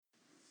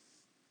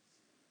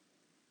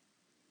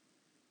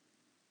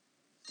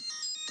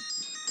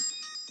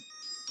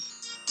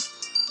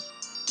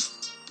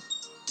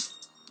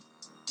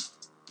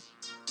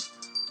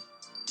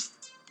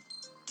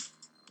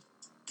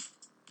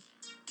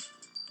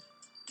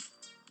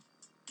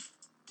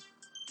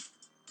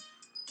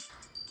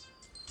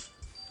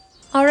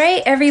All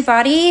right,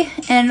 everybody,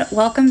 and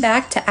welcome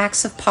back to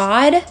Acts of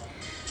Pod.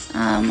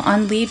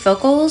 On lead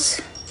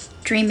vocals,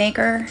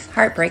 Dreammaker,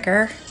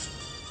 Heartbreaker,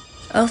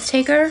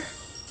 Oathtaker,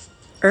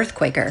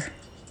 Earthquaker,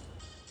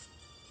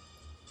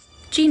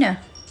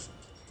 Gina.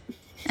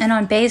 And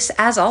on bass,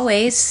 as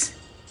always,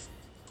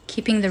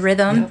 keeping the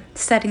rhythm,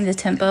 setting the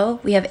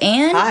tempo, we have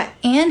Ann. Hi.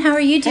 Ann, how are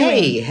you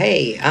doing?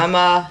 Hey,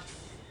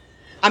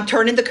 I'm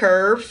turning the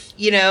curve,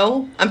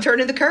 I'm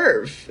turning the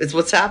curve. It's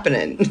what's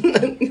happening.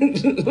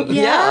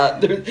 Yeah?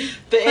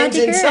 The end's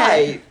in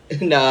sight.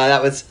 No,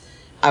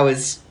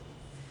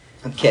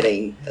 I'm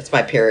kidding. That's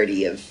my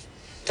parody of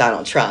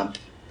Donald Trump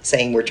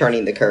saying we're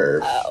turning the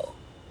curve.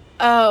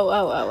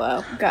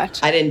 Oh,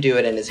 gotcha. I didn't do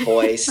it in his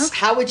voice.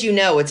 How would you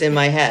know? It's in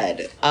my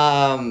head.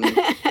 No,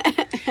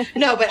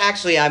 but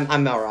actually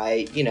I'm all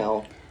right,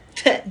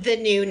 the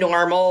new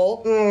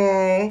normal.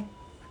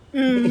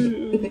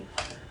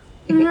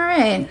 All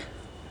right.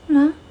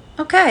 Well,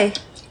 okay.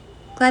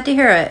 Glad to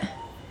hear it.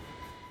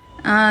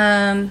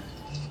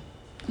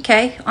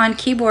 Okay, on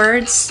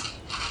keyboards,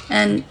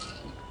 and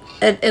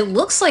it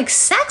looks like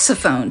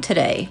saxophone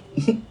today.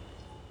 Correct.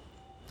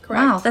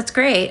 Wow, that's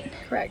great.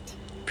 Correct.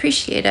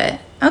 Appreciate it.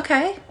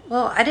 Okay.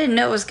 Well, I didn't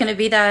know it was going to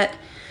be that.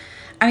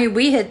 I mean,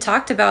 we had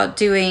talked about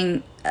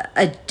doing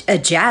a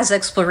jazz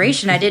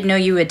exploration. I didn't know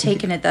you had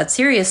taken it that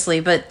seriously,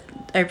 but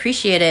I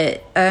appreciate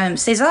it.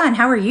 Cezanne,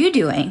 how are you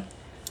doing?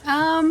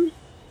 I'm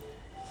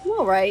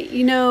all right.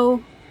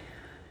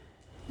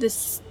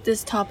 This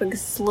topic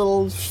is a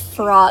little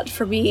fraught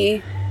for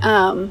me.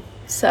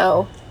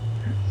 So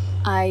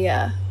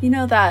I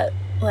that,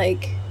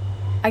 like,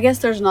 I guess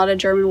there's not a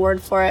German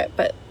word for it,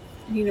 but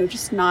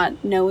just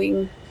not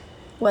knowing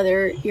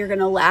whether you're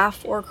gonna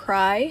laugh or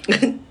cry.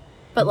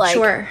 But like,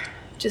 sure.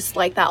 Just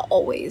like that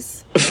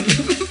always.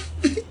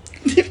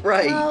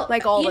 Right. Well,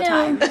 like all the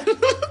time.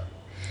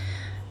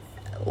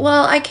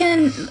 Well, I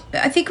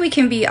think we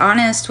can be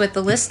honest with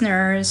the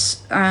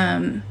listeners.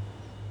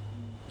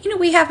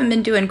 We haven't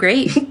been doing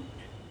great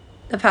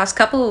the past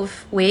couple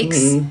of weeks.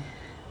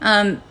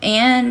 Mm-hmm.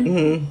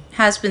 Anne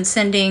has been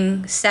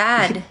sending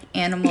sad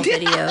animal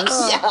videos.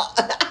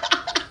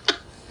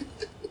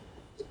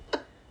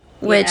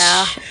 Which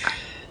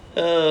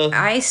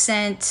I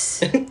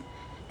sent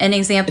an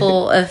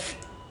example of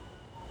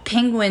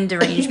penguin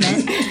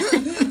derangement.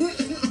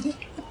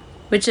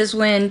 Which is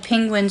when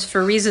penguins,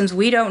 for reasons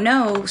we don't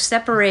know,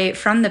 separate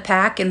from the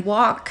pack and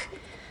walk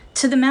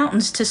to the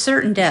mountains to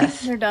certain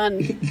death. They're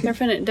done. They're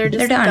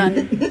just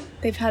done.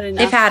 They've had enough.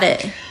 They've had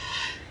it.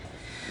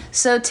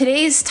 So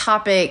today's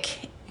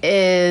topic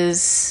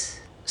is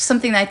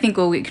something that I think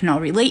we can all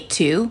relate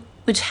to,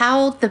 which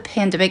how the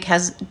pandemic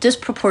has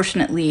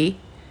disproportionately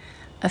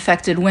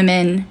affected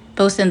women,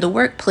 both in the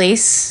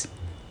workplace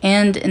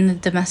and in the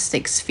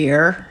domestic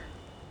sphere.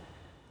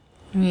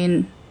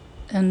 And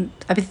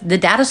the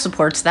data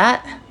supports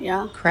that.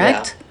 Yeah.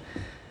 Correct?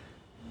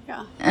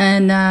 Yeah.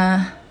 And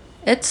I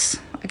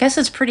guess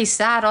it's pretty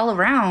sad all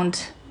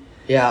around.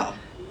 Yeah.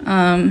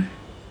 I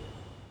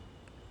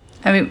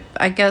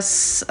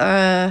guess,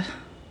 I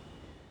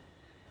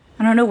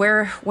don't know,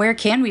 where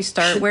can we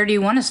start? Where do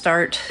you want to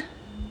start?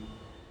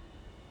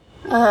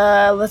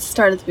 Let's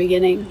start at the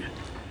beginning.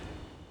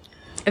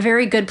 A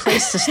very good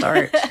place to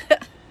start.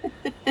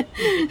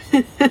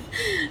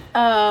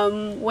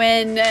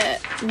 When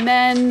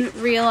men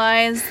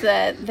realized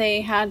that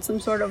they had some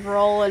sort of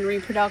role in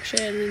reproduction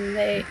and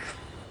they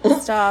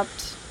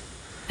stopped.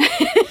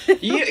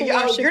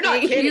 You're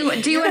not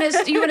kidding. Do you want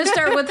to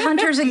start with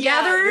hunters and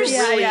gatherers?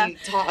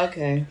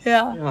 Okay.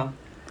 Yeah.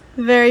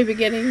 The very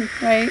beginning,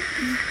 right?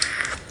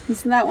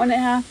 Isn't that when it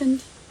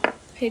happened?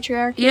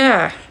 Patriarchy?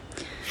 Yeah.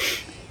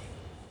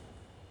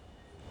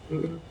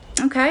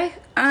 Okay.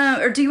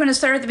 Or do you want to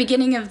start at the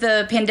beginning of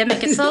the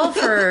pandemic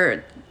itself,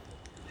 or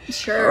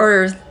Sure.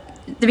 or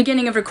the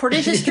beginning of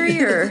recorded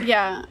history, or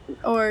Yeah.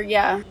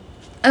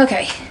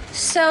 Okay.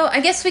 So I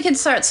guess we can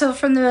start. So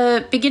from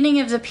the beginning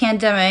of the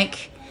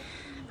pandemic,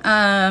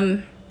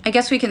 I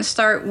guess we can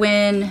start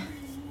when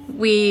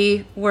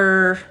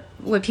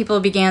people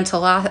began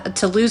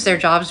to lose their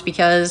jobs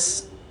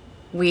because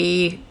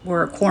we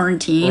were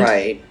quarantined.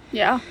 Right.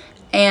 Yeah.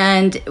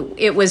 And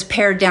it was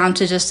pared down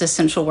to just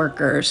essential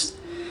workers.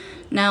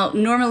 Now,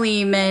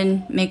 normally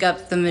men make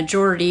up the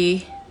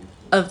majority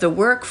of the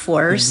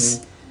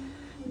workforce,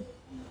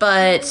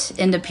 but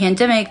in the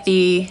pandemic,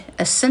 the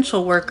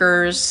essential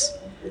workers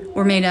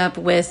were made up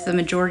with the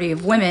majority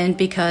of women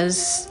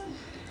because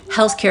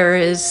healthcare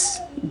is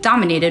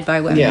dominated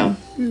by women. Yeah.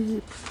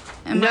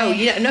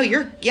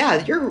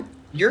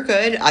 You're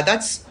good.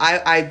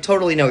 I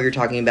totally know what you're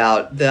talking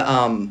about.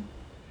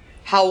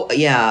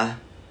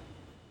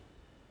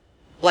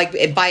 Like,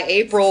 by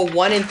April,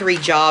 1 in 3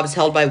 jobs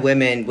held by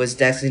women was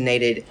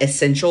designated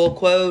essential,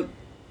 quote,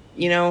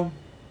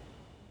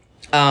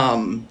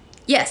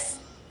 Yes.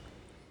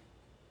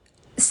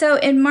 So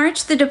in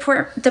March, the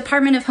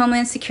Department of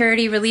Homeland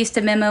Security released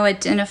a memo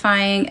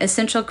identifying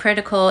essential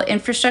critical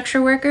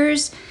infrastructure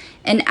workers,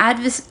 an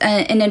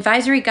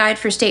advisory guide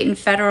for state and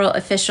federal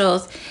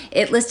officials.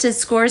 It listed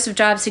scores of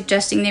jobs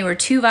suggesting they were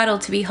too vital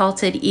to be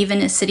halted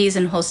even as cities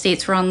and whole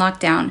states were on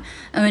lockdown.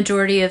 A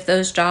majority of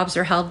those jobs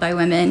are held by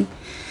women.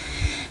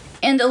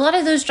 And a lot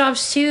of those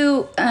jobs,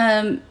 too,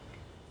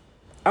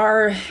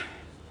 are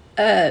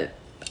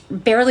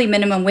barely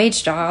minimum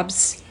wage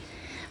jobs,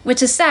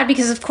 which is sad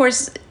because, of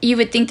course, you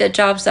would think that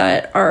jobs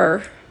that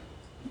are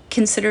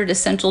considered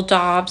essential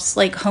jobs,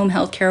 like home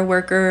health care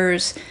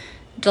workers,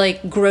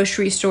 like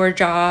grocery store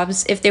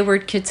jobs, if they were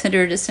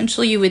considered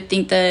essential, you would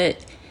think that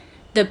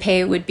the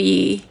pay would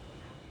be,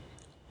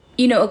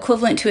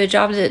 equivalent to a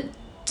job that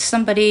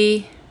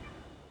somebody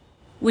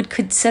would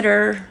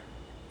consider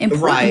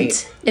important.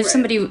 Right.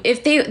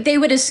 If they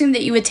would assume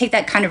that you would take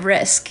that kind of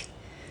risk.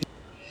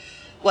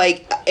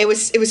 Like it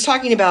was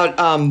talking about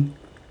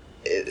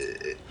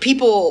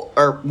people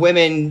or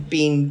women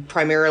being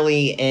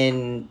primarily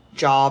in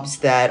jobs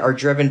that are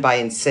driven by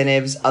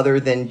incentives other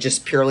than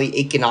just purely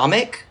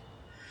economic,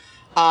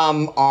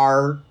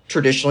 are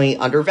traditionally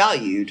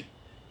undervalued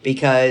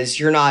because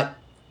you're not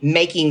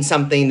making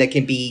something that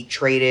can be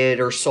traded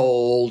or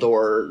sold,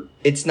 or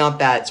it's not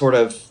that sort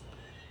of,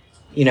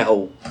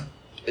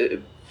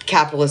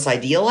 capitalist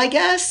ideal, I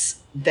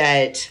guess,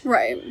 that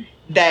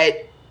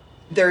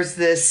there's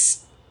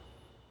this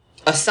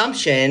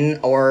assumption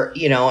or,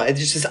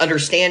 just this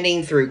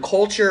understanding through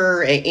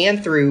culture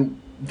and through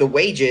the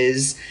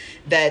wages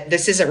that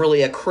this isn't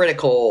really a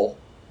critical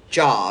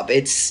job.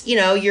 It's,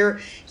 you're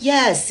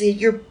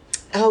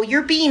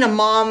being a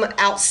mom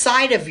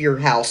outside of your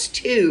house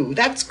too.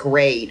 That's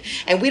great.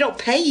 And we don't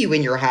pay you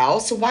in your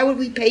house. So why would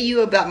we pay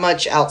you that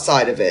much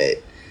outside of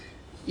it?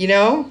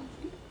 Yeah.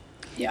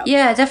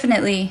 Yeah,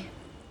 definitely.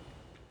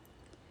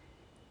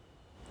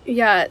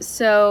 Yeah,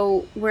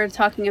 so we're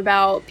talking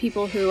about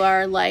people who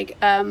are like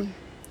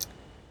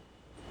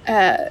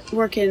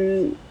work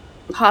in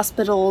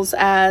hospitals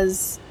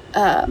as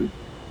why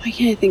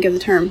can't I think of the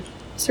term?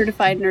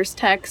 Certified nurse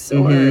techs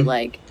or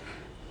like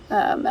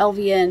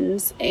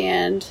LVNs,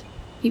 and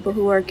people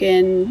who work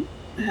in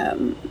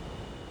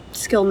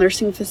skilled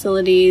nursing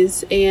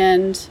facilities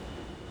and,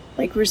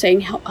 like we're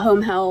saying,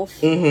 home health,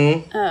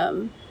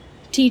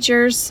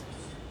 teachers.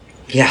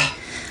 Yeah.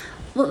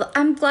 Well,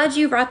 I'm glad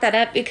you brought that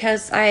up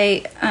because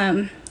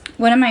one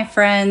of my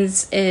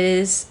friends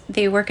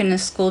they work in a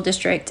school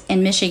district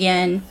in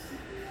Michigan,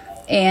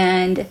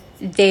 and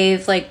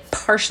they've like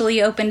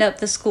partially opened up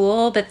the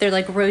school, but they're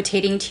like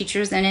rotating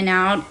teachers in and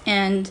out.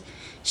 And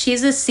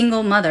she's a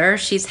single mother.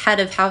 She's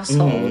head of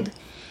household.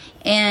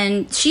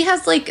 And she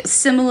has like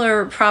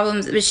similar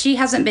problems, but she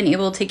hasn't been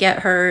able to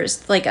get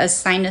hers like a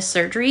sinus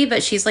surgery,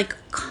 but she's like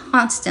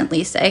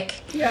constantly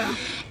sick. Yeah.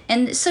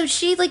 And so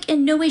she like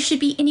in no way should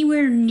be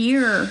anywhere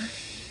near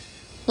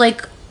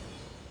like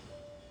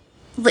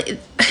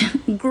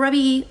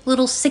grubby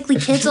little sickly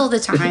kids all the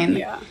time.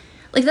 Yeah.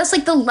 Like that's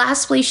like the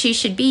last place she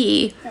should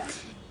be. Yeah.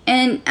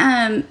 And I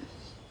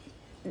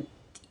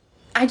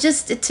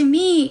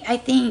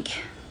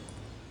think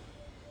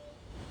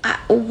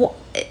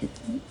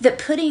that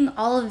putting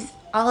all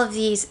of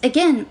these,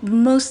 again,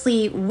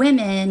 mostly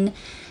women,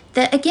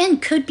 that again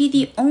could be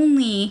the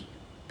only,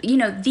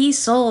 the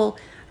sole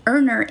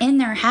earner in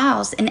their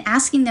house, and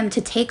asking them to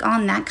take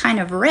on that kind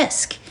of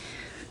risk,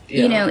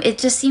 it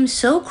just seems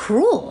so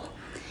cruel.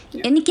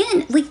 Yeah. And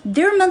again, like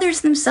they're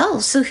mothers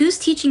themselves, so who's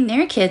teaching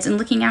their kids and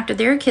looking after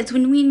their kids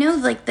when we know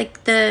like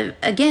the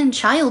again,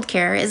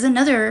 childcare is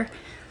another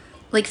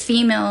like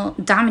female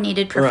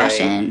dominated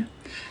profession.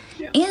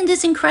 Right. Yeah. And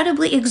it's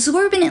incredibly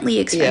exorbitantly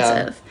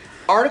expensive. Yeah.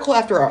 Article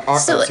after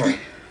article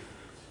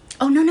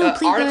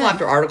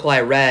after article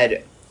I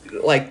read,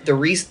 like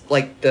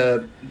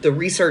the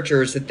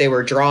researchers that they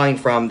were drawing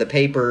from, the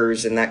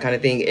papers and that kind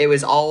of thing, it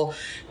was all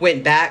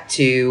went back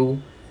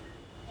to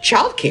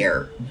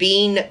childcare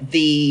being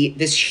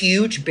this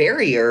huge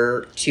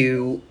barrier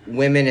to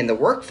women in the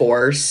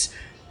workforce.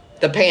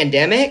 The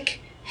pandemic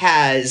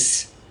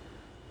has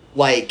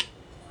like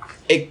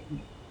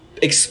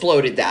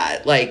exploded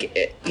that,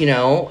 like,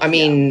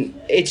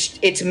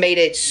 it's made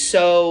it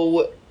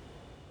so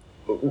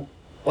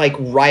like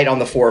right on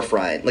the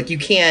forefront. Like you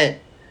can't,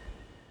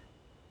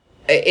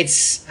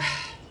 it's,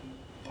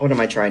 what am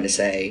I trying to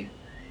say?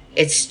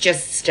 It's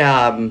just,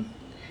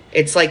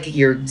 it's like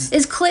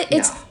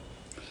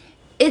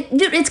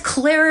it's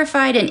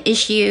clarified an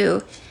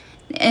issue,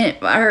 do you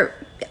know what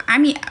I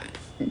mean?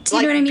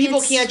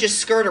 People can't just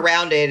skirt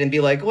around it and be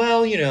like,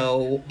 well,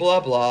 blah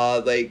blah.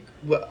 Like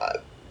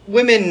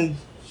women,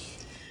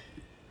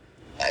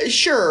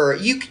 sure,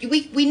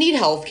 we need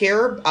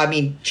healthcare. I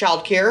mean,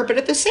 childcare, but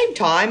at the same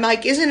time,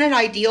 like, isn't it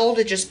ideal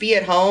to just be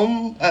at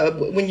home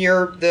when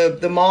you're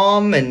the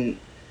mom and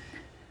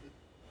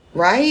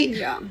right?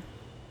 Yeah.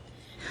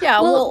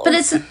 Yeah, well, but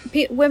it's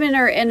women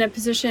are in a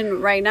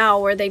position right now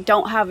where they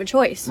don't have a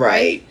choice,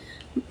 right?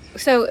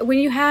 So when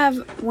you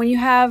have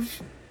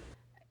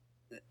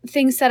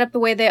things set up the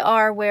way they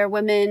are, where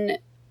women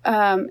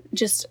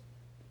just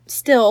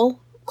still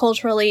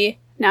culturally,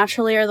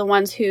 naturally are the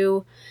ones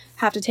who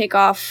have to take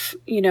off,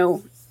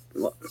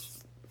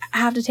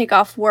 have to take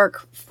off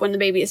work when the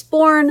baby is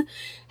born,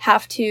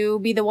 have to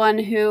be the one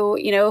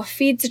who,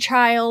 feeds a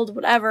child,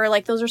 whatever.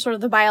 Like, those are sort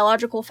of the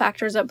biological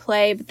factors at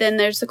play. But then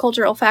there's the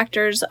cultural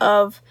factors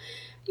of,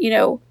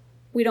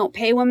 we don't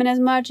pay women as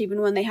much,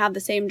 even when they have the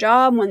same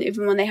job,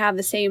 even when they have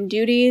the same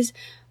duties.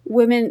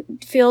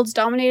 Fields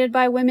dominated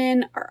by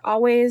women are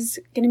always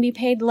going to be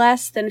paid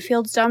less than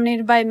fields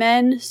dominated by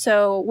men.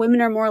 So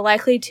women are more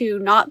likely to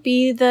not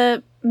be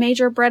the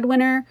major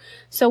breadwinner.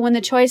 So when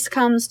the choice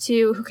comes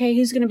to, okay,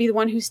 who's going to be the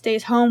one who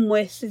stays home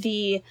with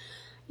the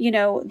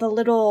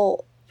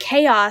little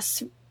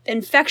chaos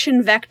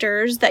infection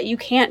vectors that you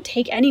can't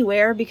take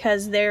anywhere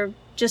because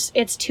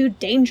it's too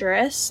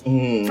dangerous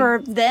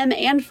for them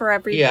and for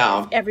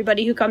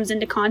everybody who comes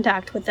into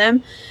contact with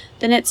them,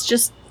 then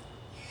that's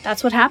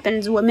what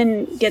happens.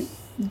 Women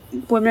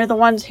are the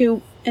ones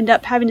who end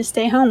up having to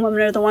stay home.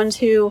 Women are the ones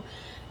who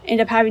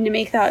end up having to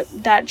make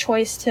that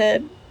choice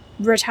to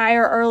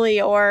retire early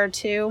or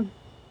to...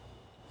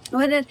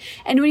 And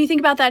when you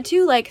think about that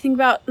too, like, think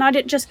about not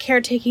just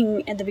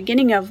caretaking at the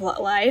beginning of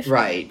life,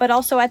 right, but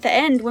also at the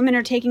end, women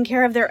are taking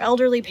care of their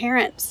elderly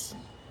parents.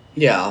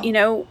 Yeah.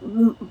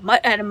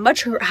 At a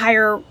much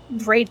higher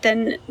rate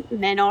than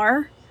men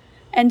are.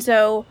 And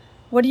so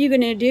what are you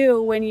going to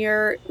do when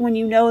you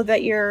know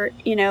that your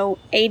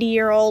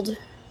 80-year-old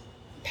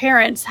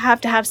parents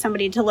have to have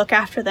somebody to look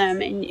after them?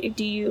 And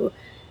do you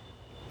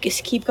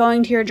just keep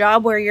going to your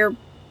job where you're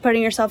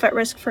putting yourself at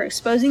risk for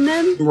exposing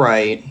them?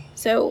 Right.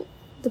 So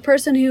the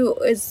person who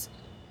is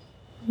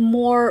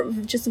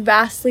just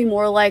vastly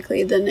more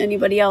likely than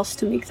anybody else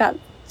to make that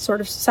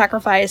sort of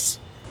sacrifice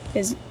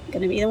is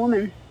going to be the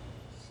woman.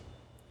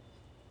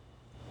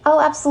 Oh,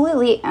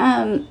 absolutely.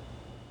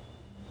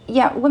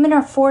 Yeah, women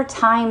are 4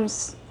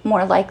 times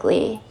more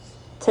likely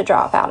to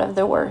drop out of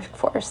the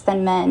workforce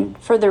than men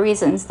for the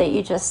reasons that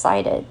you just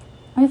cited.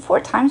 4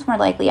 times more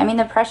likely.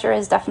 The pressure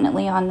is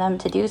definitely on them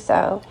to do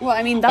so.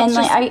 Well,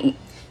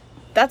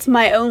 that's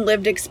my own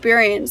lived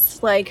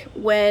experience. Like,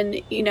 when,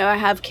 I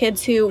have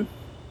kids who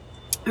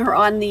are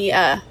on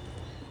the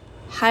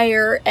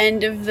higher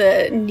end of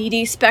the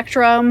needy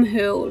spectrum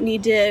who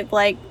need to,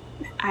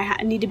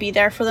 I need to be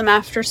there for them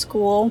after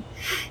school.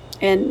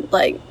 And,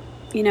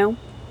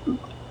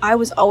 I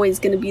was always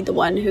going to be the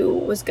one who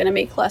was going to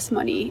make less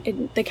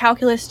money. The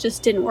calculus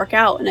just didn't work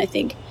out. And I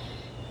think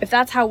if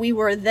that's how we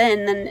were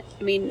then,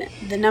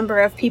 the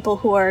number of people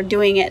who are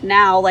doing it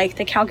now,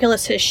 the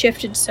calculus has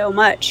shifted so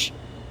much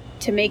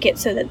to make it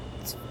so that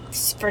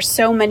for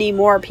so many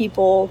more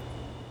people,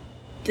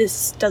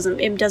 it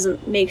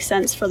doesn't make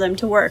sense for them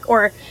to work,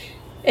 or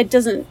it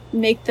doesn't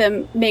make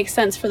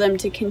sense for them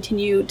to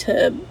continue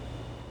to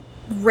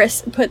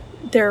put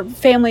their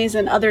families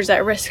and others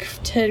at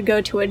risk to go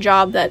to a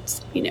job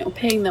that's,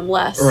 paying them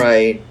less.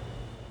 Right.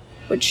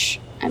 Which,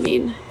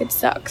 it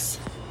sucks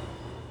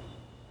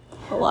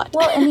a lot.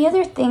 Well, and the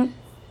other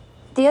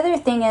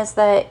thing is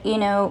that,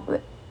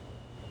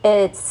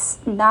 it's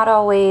not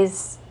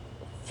always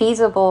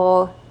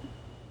feasible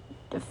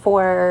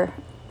for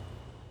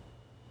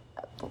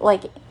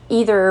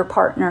either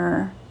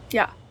partner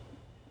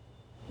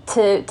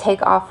to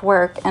take off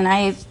work. And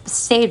I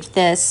saved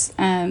this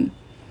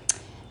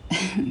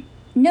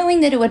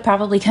knowing that it would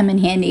probably come in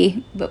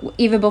handy, but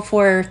even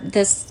before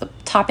this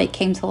topic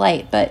came to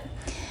light. But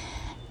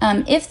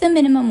if the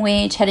minimum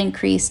wage had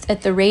increased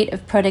at the rate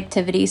of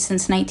productivity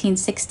since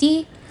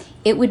 1960,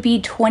 it would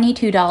be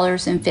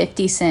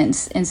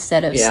 $22.50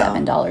 instead of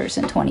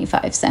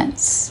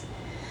 $7.25.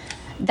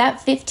 That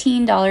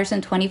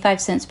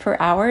 $15.25 per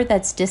hour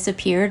that's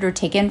disappeared or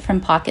taken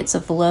from pockets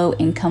of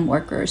low-income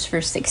workers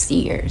for 60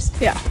 years.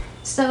 Yeah.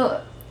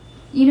 So,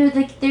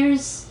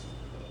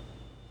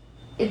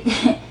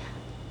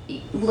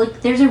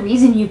 there's a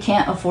reason you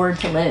can't afford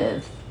to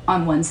live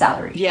on one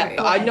salary. Yeah, right.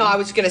 I know. I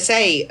was going to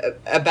say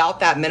about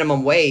that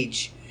minimum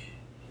wage,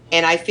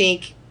 and I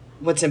think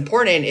what's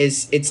important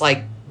is it's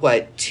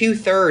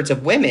 2/3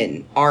 of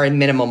women are in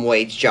minimum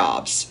wage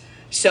jobs.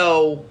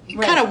 So you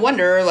kind of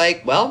wonder,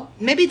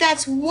 maybe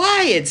that's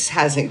why it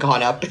hasn't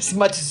gone up as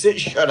much as it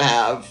should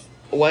have.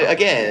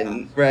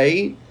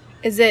 Right?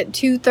 Is it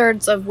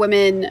 2/3 of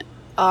women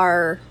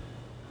are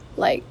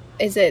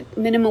is it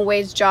minimum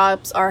wage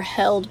jobs are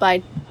held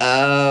by?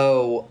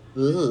 Oh,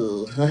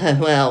 ooh.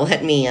 Well,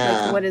 let me.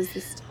 What is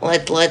this?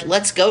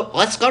 Let's go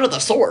to the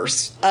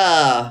source.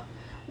 All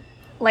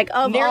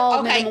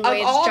minimum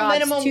wage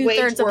jobs,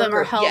 2/3 of them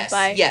are held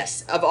by.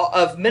 Yes,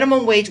 of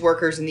minimum wage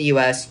workers in the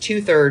U.S.,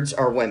 2/3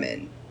 are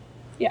women.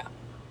 Yeah.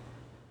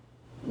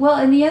 Well,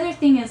 and the other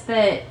thing is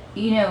that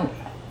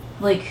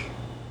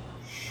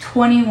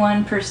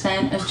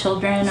 21% of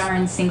children are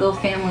in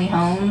single-family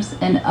homes,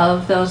 and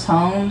of those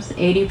homes,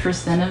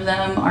 80% of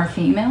them are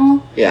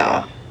female.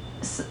 Yeah.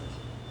 So,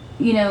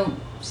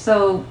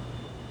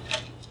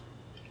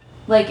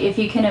 if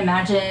you can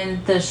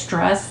imagine the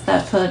stress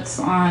that puts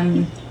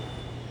on,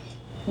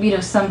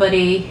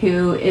 somebody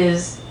who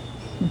is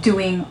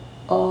doing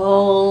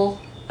all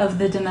of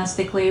the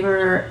domestic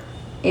labor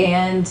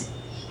and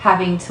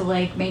having to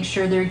like make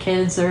sure their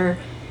kids are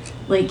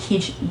like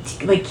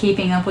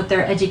keeping up with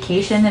their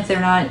education if they're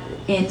not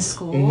in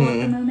school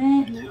at the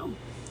moment. No.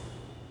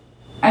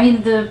 I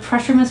mean, the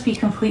pressure must be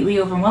completely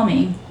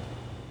overwhelming.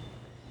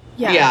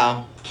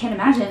 Yeah. Can't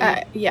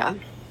imagine. Yeah.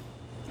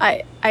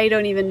 I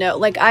don't even know.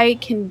 Like,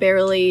 I'm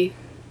barely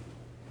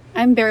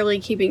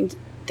keeping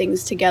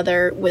things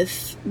together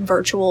with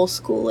virtual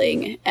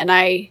schooling, and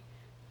I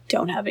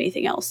don't have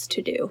anything else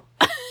to do.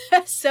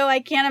 So I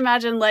can't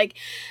imagine, like,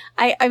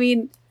 I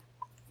mean,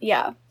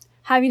 yeah,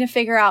 having to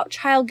figure out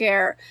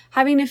childcare,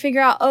 having to figure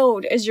out,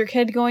 oh, is your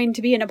kid going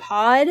to be in a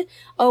pod?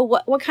 Oh,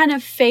 what kind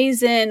of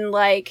phase-in,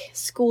 like,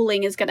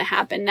 schooling is going to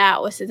happen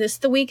now? Is this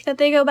the week that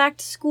they go back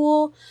to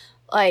school?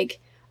 Like,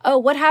 oh,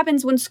 what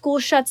happens when school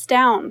shuts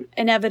down,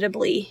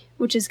 inevitably,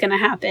 which is going to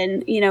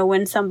happen, you know,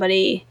 when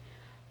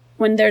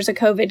there's a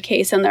COVID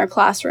case in their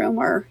classroom,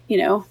 or, you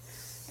know,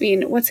 I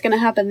mean, what's going to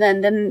happen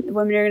then? Then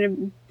women are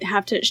going to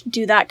have to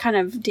do that kind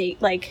of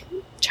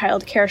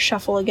childcare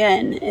shuffle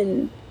again.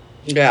 And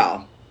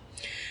yeah.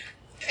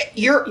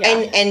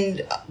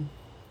 And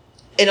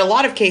in a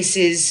lot of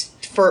cases,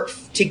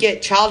 to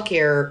get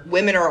childcare,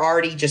 women are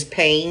already just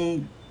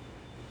paying,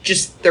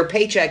 just their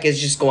paycheck is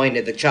just going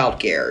to the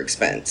childcare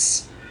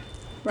expense.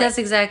 Right. That's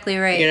exactly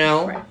right. You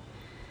know? Right.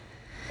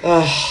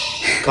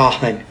 Oh,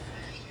 God.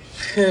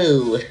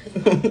 Who?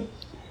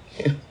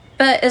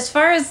 But as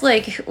far as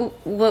like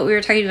what we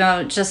were talking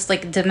about, just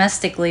like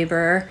domestic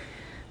labor,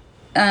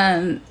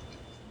 during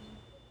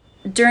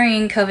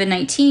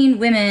COVID-19,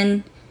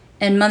 women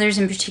and mothers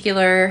in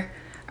particular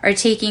are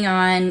taking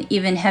on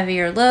even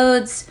heavier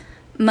loads.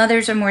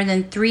 Mothers are more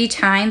than 3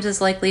 times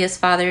as likely as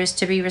fathers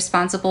to be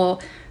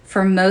responsible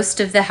for most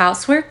of the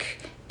housework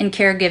and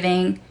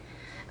caregiving.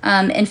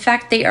 In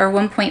fact, they are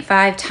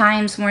 1.5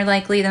 times more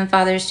likely than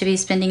fathers to be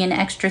spending an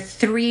extra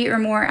 3 or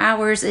more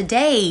hours a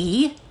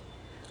day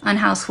on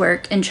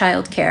housework and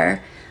childcare,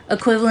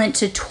 equivalent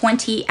to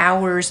 20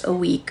 hours a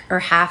week or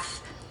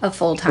half a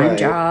full-time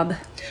job.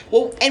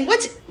 Well, and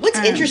what's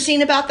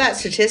interesting about that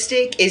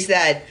statistic is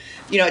that,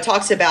 you know, it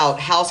talks about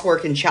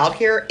housework and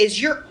childcare,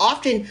 is you're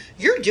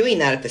doing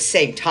that at the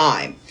same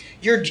time.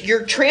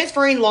 You're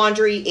transferring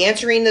laundry,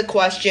 answering the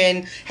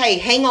question, hey,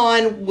 hang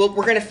on, we're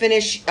going to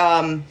finish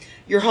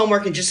your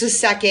homework in just a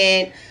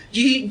second.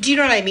 Do you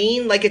know what I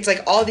mean? Like, it's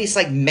like all these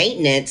like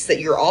maintenance that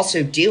you're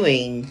also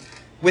doing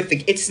with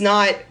it's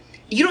not,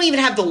 you don't even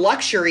have the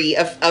luxury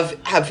of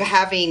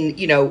having,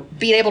 you know,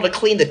 being able to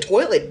clean the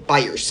toilet by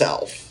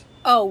yourself.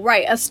 Oh,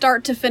 right. A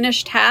start to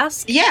finish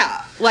task?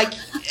 Yeah. Like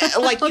you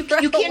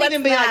can't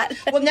even be like,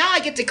 well, now I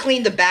get to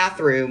clean the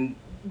bathroom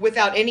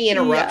without any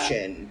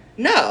interruption.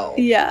 Yeah. No.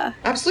 Yeah.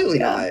 Absolutely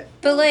not.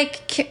 But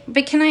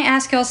can I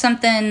ask y'all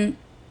something,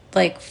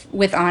 like,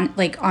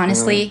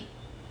 honestly?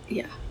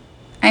 Yeah.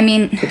 I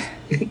mean,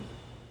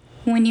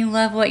 when you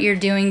love what you're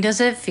doing, does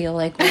it feel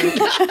like work?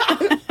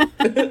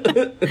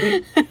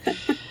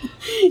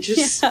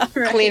 Just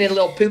cleaning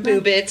little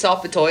poo-poo bits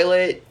off the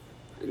toilet.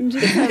 I'm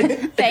just so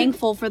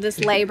thankful for this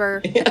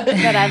labor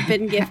that I've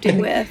been gifted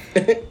with.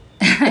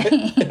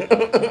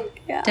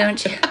 Yeah.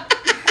 Don't you?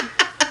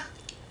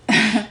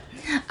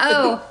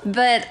 Oh,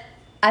 but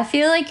I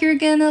feel like you're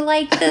gonna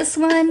like this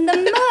one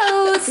the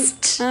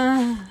most.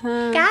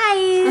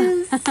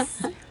 Guys.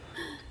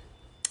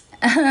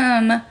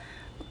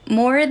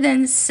 More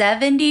than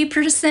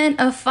 70%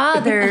 of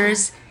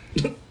fathers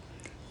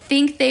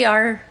think they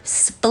are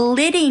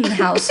splitting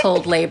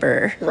household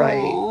labor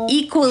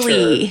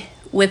equally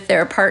with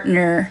their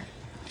partner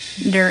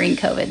during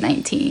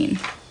COVID-19.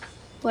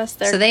 Bless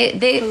their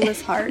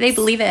clueless hearts. They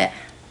believe it.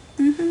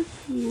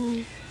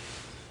 Mm-hmm.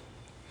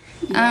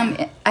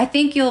 Yeah. I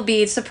think you'll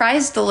be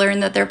surprised to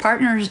learn that their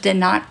partners did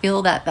not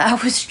feel that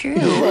was true.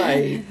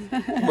 Right.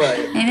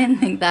 I didn't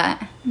think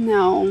that.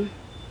 No,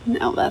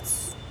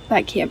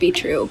 that can't be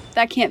true.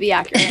 That can't be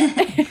accurate.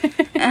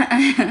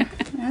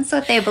 That's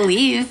what they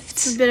believed.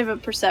 It's a bit of a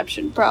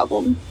perception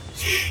problem.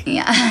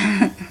 Yeah.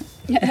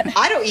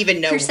 I don't even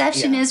know.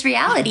 Perception is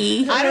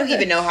reality. I don't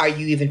even know how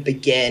you even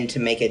begin to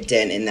make a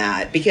dent in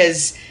that,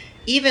 because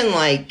even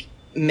like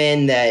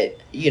men that,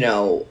 you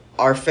know,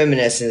 are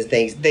feminists and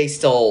things, they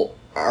still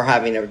are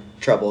having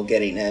trouble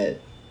getting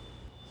it.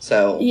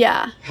 So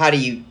yeah, how do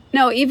you?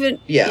 No, even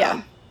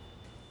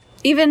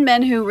even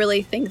men who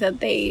really think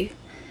that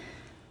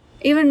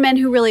even men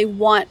who really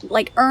want,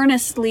 like,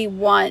 earnestly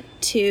want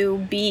to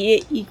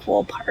be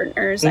equal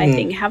partners, I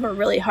think have a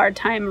really hard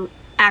time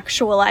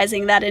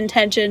actualizing that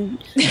intention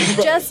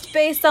just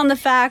based on the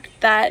fact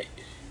that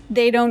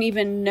they don't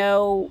even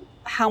know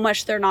how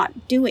much they're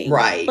not doing.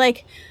 Right.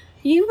 Like,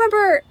 you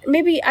remember,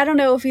 maybe, I don't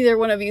know if either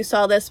one of you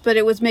saw this, but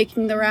it was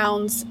making the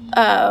rounds,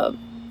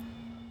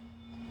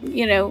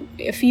 you know,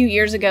 a few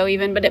years ago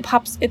even, but it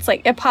pops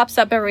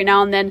up every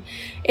now and then.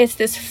 It's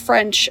this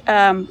French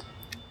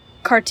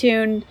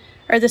cartoon,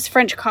 or this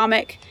French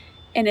comic,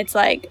 and it's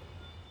like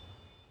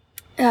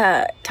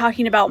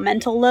talking about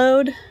mental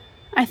load.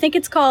 I think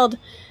it's called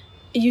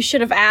You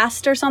Should Have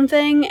Asked or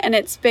something, and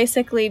it's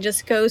basically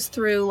just goes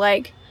through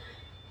like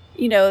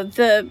you know,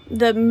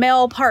 the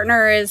male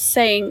partner is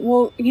saying,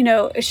 well, you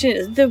know,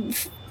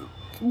 the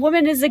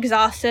woman is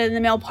exhausted, and the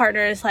male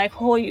partner is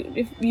like, well,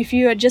 if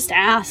you had just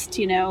asked,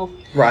 you know.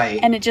 Right.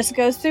 And it just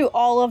goes through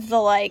all of the,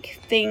 like,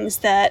 things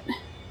that,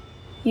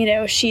 you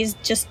know, she's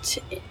just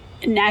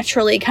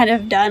naturally kind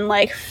of done,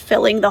 like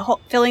filling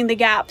the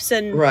gaps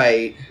and,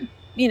 right,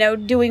 you know,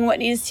 doing what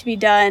needs to be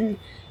done.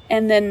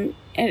 And then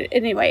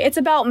anyway, it's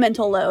about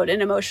mental load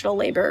and emotional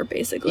labor,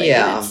 basically.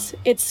 Yeah. And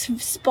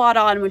it's spot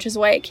on, which is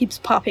why it keeps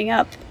popping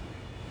up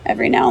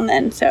every now and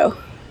then. So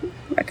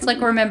it's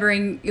like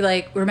remembering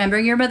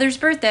your mother's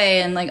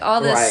birthday and like all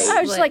this. Right.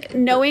 I was just like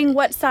knowing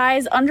what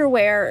size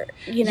underwear,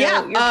 you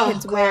know, your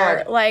kids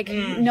wear, like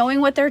knowing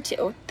what their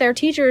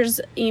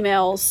teachers'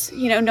 emails,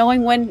 you know,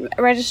 knowing when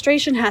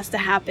registration has to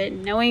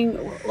happen,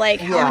 knowing like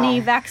how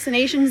many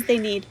vaccinations they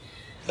need.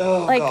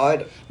 Oh, like,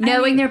 God.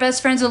 Knowing their best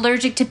friend's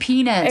allergic to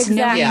peanuts.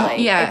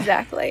 Exactly.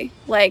 Exactly.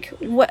 Like,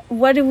 when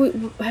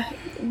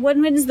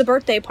is the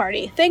birthday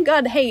party? Thank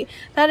God, hey,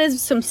 that is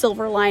some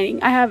silver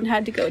lining. I haven't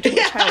had to go to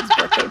a child's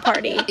birthday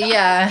party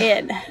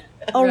in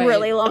a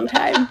really long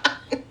time.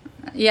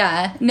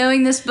 Yeah.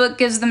 Knowing this book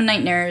gives them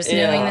nightmares.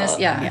 Knowing this,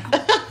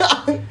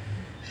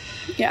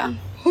 Yeah.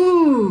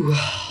 Whew.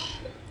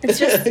 It's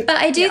just... But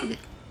I do...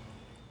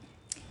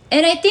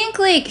 And I think,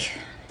 like...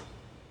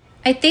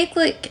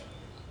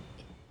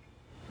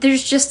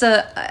 there's just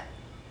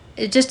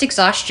just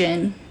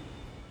exhaustion.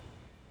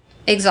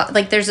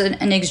 Like there's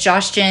an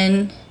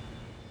exhaustion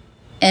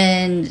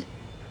and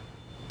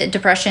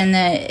depression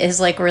that is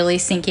like really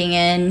sinking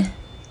in,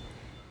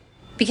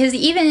 because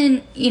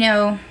even, you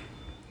know,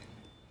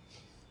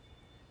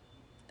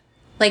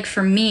 like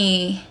for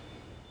me,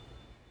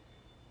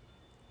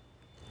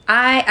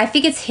 I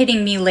think it's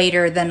hitting me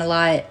later than a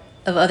lot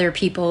of other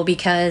people,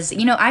 because,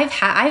 you know, I've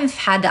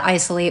had to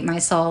isolate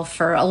myself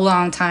for a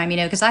long time, you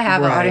know, because I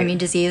have an autoimmune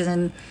disease,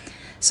 and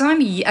so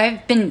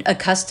I've been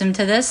accustomed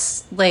to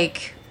this,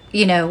 like,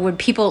 you know, when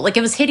people, like,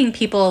 it was hitting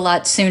people a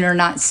lot sooner,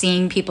 not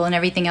seeing people and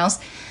everything else,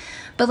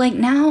 but like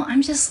now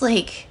I'm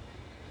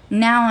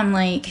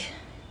like,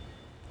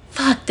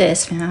 fuck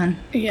this,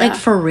 man, like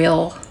for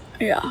real,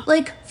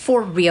 like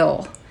for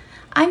real,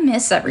 I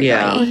miss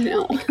everybody,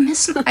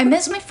 I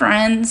miss my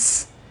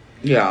friends.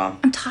 Yeah.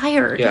 I'm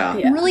tired. Yeah.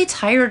 I'm really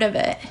tired of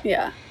it.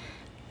 Yeah.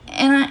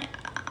 And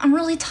I'm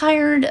really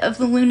tired of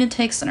the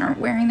lunatics that aren't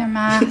wearing their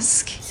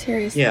mask.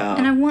 Seriously. Yeah.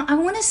 And I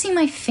want to see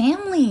my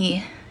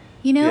family.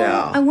 You know?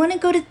 Yeah. I want to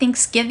go to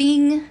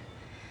Thanksgiving.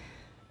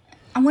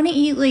 I want to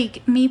eat,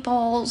 like,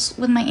 meatballs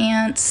with my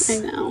aunts. I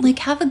know. Like,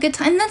 have a good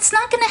time. And that's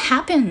not going to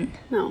happen.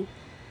 No.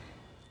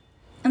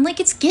 And, like,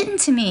 it's getting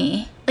to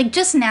me. Like,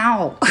 just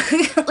now.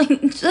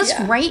 Like, just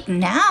right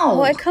now.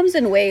 Well, it comes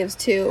in waves,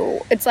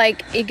 too. It's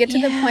like, you get to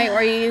the point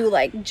where you,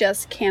 like,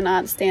 just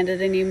cannot stand it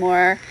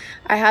anymore.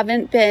 I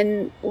haven't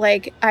been,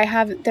 like,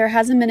 there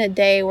hasn't been a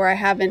day where I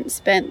haven't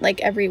spent, like,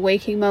 every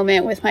waking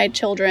moment with my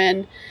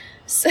children.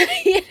 So,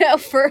 you know,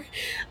 for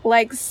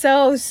like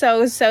so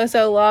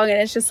long,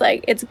 and it's just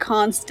like it's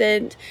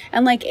constant.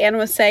 And like Anne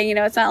was saying, you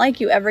know, it's not like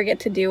you ever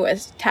get to do a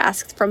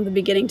task from the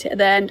beginning to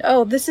the end.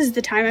 Oh, this is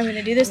the time I'm going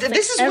to do this. This like,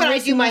 is when I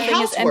do my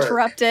housework.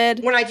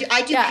 Interrupted. When I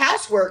do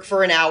housework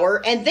for an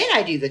hour, and then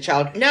I do the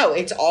child. No,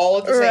 it's all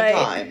at the same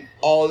time.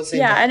 All at the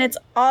same time. Yeah, and it's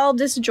all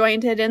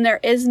disjointed, and there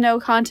is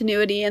no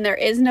continuity, and there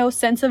is no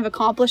sense of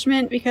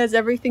accomplishment, because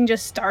everything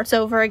just starts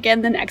over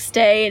again the next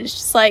day. And it's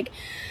just like,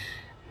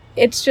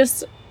 it's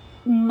just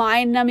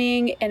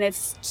mind-numbing, and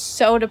it's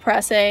so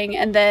depressing.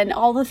 And then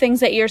all the things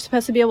that you're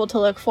supposed to be able to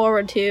look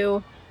forward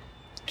to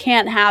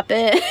can't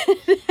happen.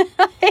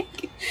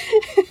 Like,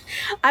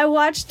 I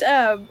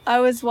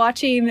was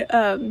watching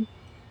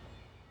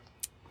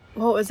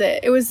what was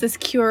it? It was this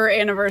Cure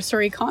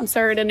anniversary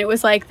concert, and it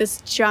was like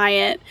this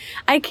giant,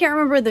 I can't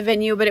remember the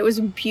venue, but it was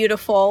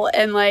beautiful,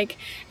 and like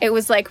it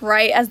was like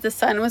right as the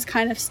sun was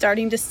kind of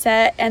starting to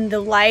set, and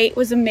the light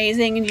was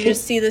amazing, and you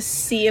just see this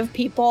sea of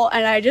people,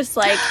 and I just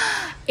like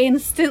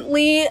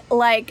instantly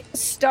like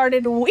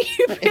started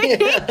weeping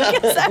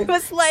because I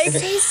was like,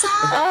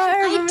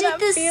 I did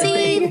the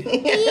same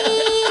thing.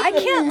 I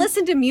can't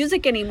listen to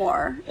music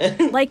anymore.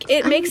 Like,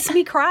 it makes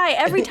me cry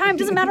every time.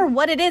 Doesn't matter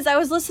what it is. I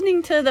was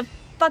listening to the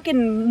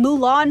fucking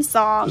Mulan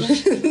song.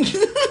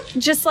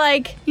 Just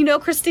like, you know,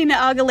 Christina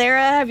Aguilera.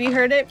 Have you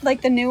heard it?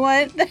 Like the new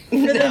one for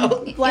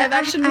the live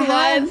action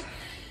Mulan.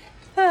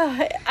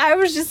 I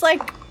was just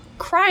like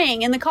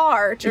crying in the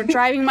car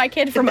driving my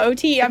kid from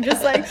OT. I'm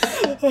just like,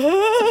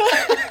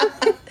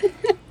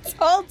 it's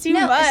all too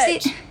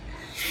much.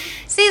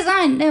 See,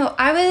 Zan, no,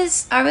 I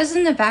was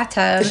in the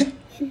bathtub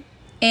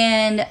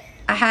and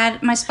I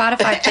had my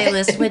Spotify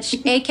playlist, which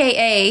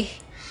AKA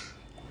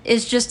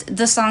is just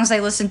the songs I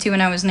listened to when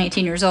I was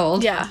 19 years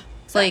old. Yeah.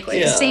 It's like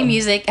same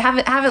music.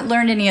 Haven't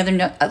learned any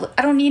other.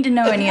 I don't need to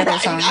know any other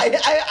songs.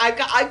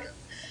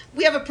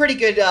 We have a pretty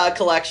good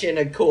collection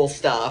of cool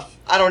stuff.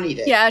 I don't need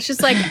it. Yeah, it's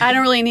just like, I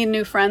don't really need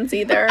new friends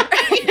either.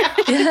 Yeah,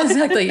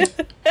 exactly.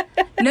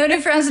 No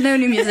new friends, no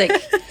new music.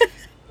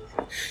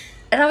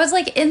 And I was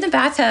like in the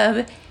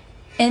bathtub,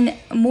 and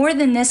More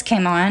Than This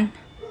came on.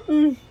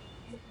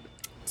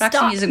 rock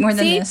Stop. music more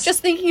than See? this.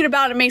 Just thinking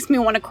about it makes me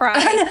want to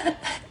cry.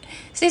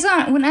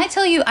 Cezanne, when I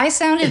tell you I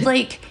sounded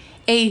like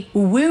a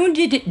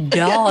wounded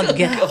dog.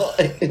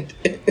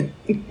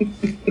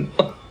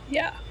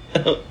 Yeah.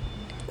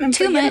 I'm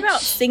Too thinking much.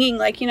 about singing,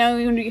 like, you know,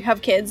 when you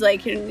have kids,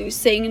 like, you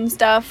sing and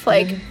stuff,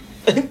 like,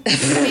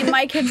 I mean,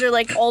 my kids are,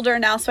 like, older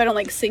now, so I don't,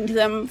 like, sing to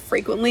them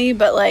frequently,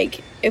 but,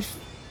 like,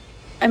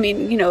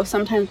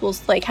 sometimes we'll,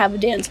 like, have a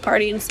dance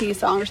party and sing a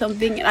song or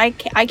something, and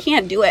I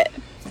can't do it.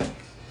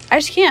 I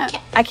just can't.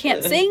 I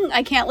can't sing,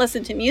 I can't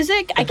listen to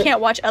music, I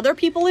can't watch other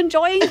people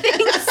enjoying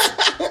things.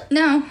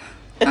 No.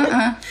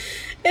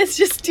 It's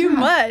just too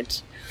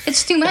much.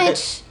 It's too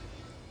much.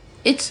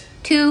 It's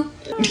too...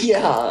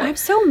 Yeah. I'm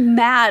so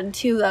mad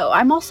too, though.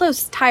 I'm also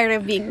tired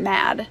of being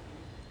mad.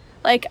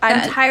 Like,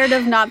 I'm tired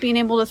of not being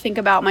able to think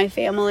about my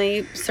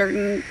family,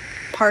 certain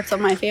parts of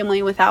my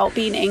family, without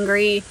being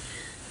angry.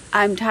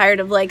 I'm tired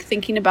of, like,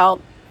 thinking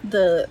about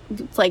the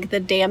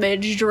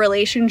damaged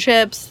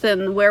relationships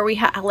and where we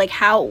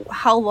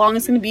how long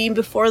it's going to be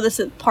before this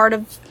part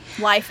of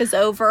life is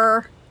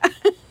over.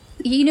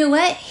 You know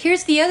what?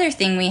 Here's the other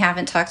thing we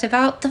haven't talked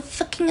about. The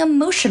fucking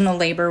emotional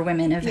labor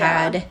women have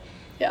had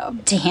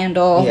to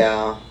handle.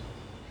 Yeah.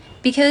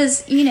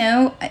 Because,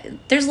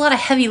 there's a lot of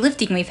heavy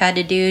lifting we've had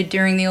to do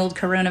during the old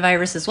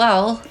coronavirus as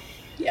well.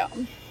 Yeah.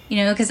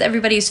 Because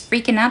everybody's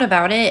freaking out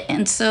about it.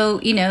 And so,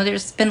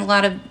 there's been a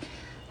lot of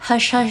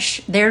hush,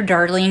 hush there,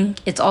 darling.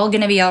 It's all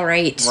going to be all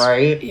right.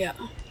 Right. Yeah.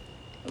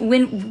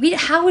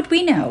 How would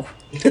we know?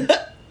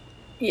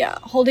 Yeah.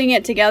 Holding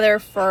it together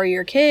for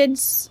your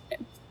kids,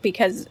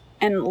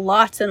 and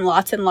lots and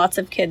lots and lots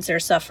of kids are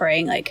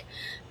suffering. Like,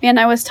 man,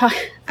 I was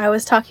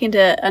talking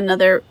to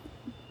another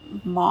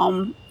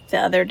mom the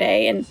other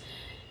day, and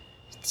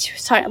she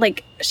was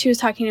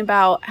talking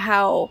about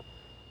how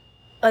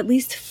at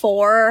least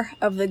 4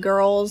 of the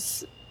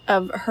girls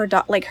of her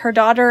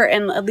daughter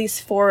and at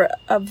least 4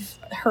 of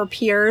her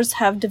peers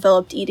have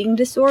developed eating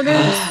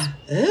disorders.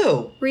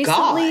 Ew.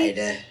 Recently.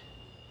 God.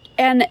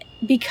 And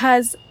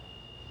because,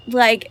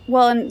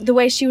 and the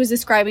way she was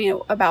describing it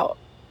about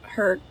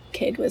her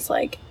kid was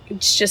like,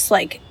 it's just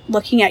like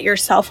looking at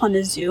yourself on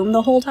a Zoom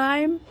the whole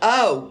time.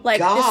 Oh, like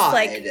God. This,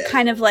 like,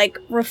 kind of like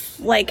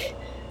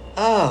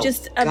Oh,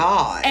 just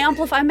God.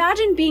 amplify.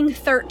 Imagine being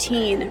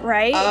 13,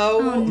 right?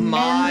 Oh,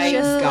 my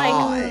just,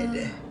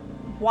 God.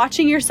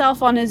 Watching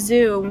yourself on a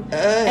Zoom,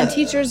 and Ugh.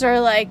 teachers are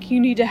like, you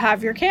need to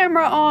have your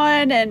camera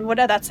on, and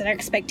whatever, that's an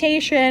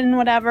expectation,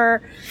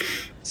 whatever.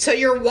 So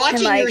you're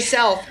watching And,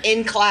 yourself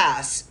in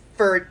class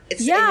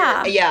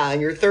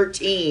and you're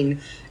 13.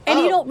 And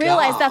you don't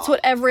realize God. that's what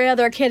every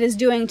other kid is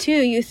doing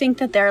too. You think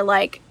that they're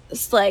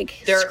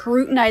they're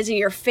scrutinizing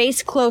your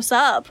face close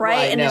up,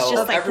 right? And it's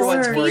just like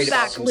everyone's this worried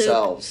about feedback loop.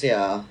 themselves.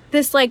 Yeah. But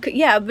it's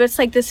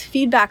like this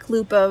feedback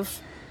loop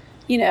of,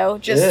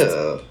 just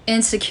Ew.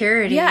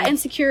 Insecurity.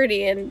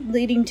 insecurity and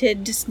leading to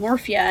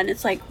dysmorphia. And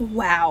it's like,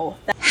 wow.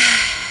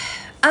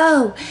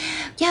 Oh,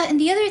 yeah, and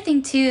the other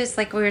thing, too, is,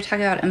 like, we were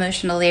talking about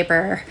emotional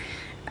labor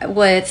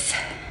with,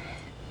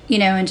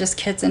 and just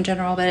kids in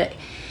general, but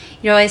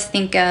you always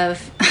think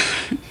of...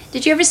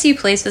 Did you ever see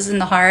Places in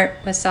the Heart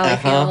with Sally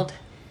Field?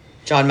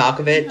 John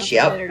Malkovich,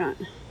 yep. Or not.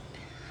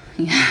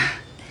 Yeah.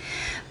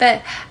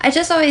 But I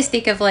just always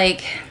think of,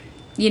 like,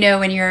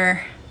 when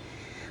you're...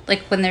 Like,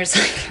 when there's,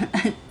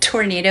 like, a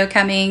tornado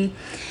coming,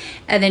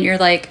 and then you're,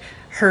 like,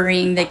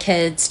 hurrying the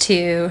kids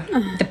to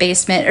the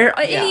basement, or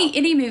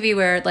any movie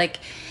where, like,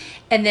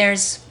 and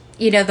there's,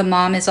 the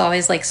mom is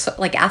always, like,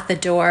 at the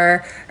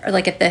door, or,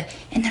 like,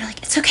 and they're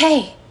like, it's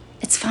okay,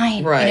 it's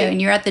fine, right.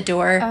 And you're at the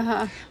door,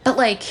 but,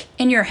 like,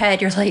 in your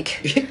head, you're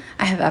like,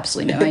 I have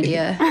absolutely no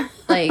idea,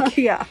 like,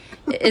 Yeah.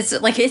 it's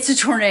a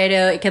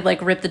tornado, it could,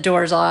 like, rip the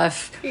doors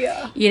off,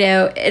 Yeah.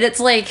 and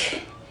it's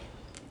like,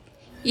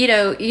 you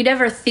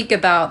never think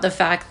about the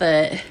fact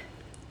that,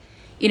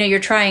 you're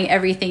trying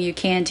everything you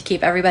can to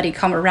keep everybody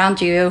calm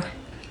around you.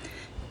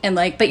 And,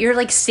 like, but you're,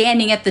 like,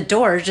 standing at the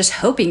door just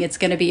hoping it's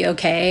going to be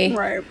okay.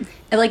 Right.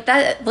 And,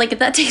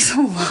 that takes a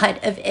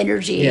lot of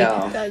energy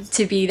It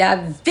to be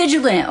that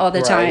vigilant all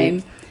the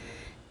time.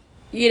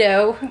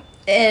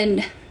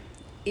 And,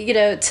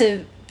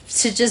 to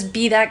just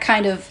be that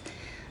kind of,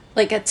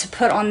 like, to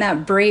put on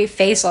that brave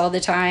face all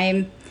the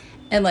time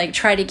and, like,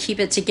 try to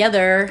keep it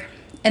together.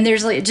 And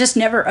there's, like, just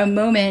never a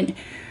moment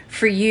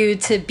for you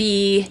to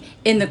be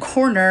in the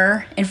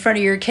corner in front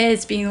of your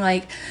kids being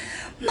like,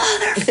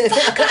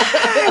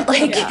 motherfucker,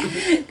 like,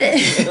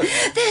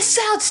 this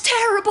sounds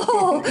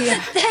terrible.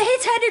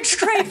 It's headed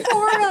straight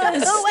for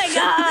us. Oh my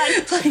God.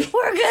 Like,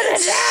 We're gonna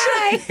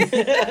die.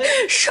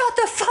 Shut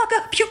the fuck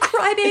up, you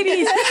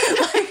crybabies.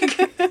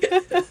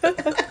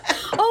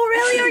 Oh,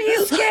 really? Are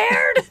you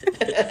scared?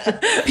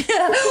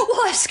 Yeah,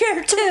 well, I'm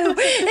scared too.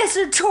 It's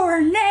a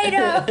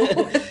tornado.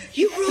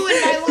 You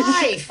ruined my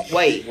life.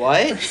 Wait,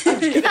 what?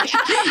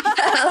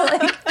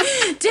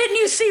 Didn't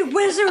you see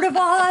Wizard of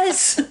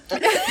Oz?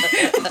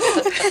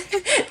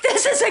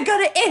 This isn't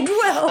gonna end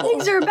well.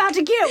 Things are about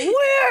to get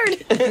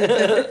weird.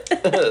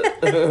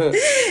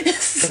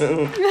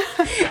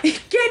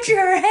 Get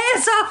your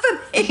hands off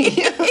of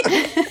me.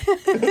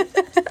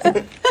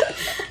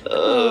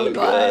 Oh,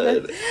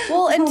 God.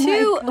 Well, and Oh my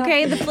two, God.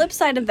 okay, the flip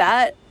side of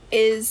that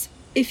is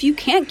if you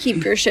can't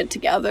keep your shit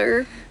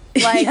together,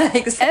 like, Yeah,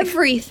 exactly.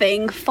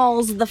 everything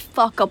falls the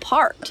fuck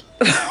apart.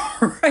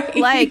 Right.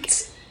 Like,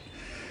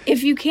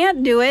 if you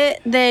can't do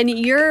it, then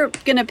you're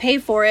gonna pay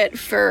for it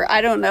for,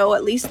 I don't know,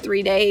 at least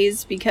 3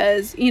 days,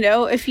 because, you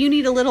know, if you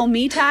need a little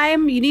me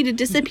time, you need to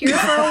disappear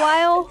for a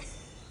while,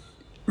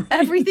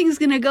 everything's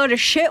gonna go to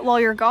shit while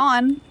you're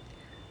gone.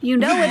 You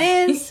know it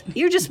is.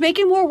 You're just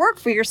making more work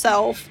for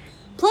yourself.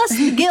 Plus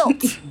the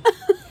guilt.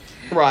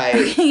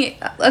 Right.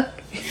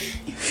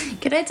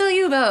 Can I tell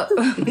you about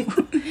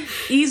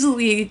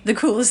easily the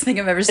coolest thing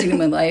I've ever seen in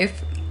my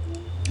life?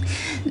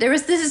 There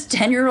was this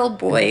 10-year-old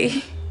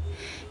boy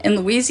in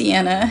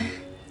Louisiana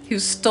who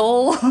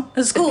stole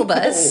a school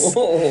bus,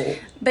 Oh.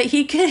 but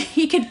he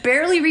could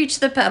barely reach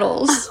the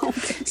pedals.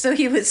 So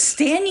he was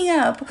standing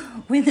up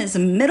with his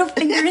middle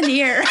finger in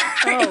the air.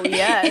 Oh,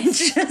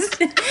 yes.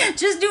 and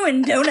just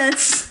doing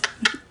donuts.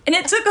 And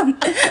it took him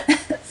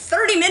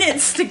 30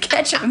 minutes to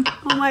catch him.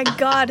 Oh my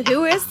god,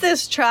 who is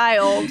this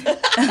child?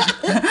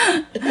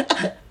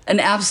 An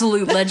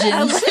absolute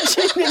legend.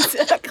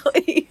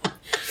 Exactly.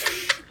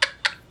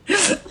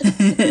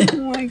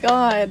 Oh my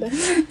god.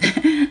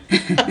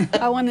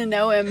 I want to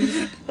know him.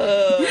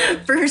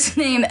 First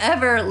name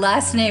ever,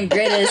 last name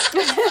greatest.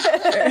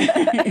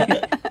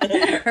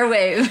 Or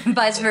wait,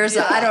 vice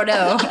versa. I don't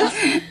know.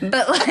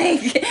 But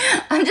like,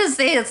 I'm just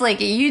saying, it's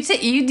like you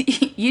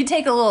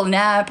take a little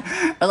nap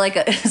or like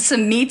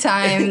some me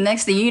time.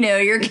 Next thing you know,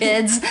 your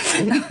kids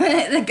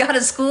got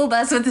a school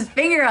bus with his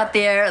finger out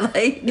there.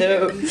 Like,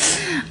 No.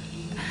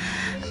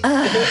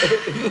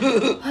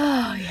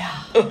 Oh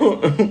yeah.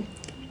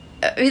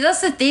 I mean, that's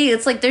the thing.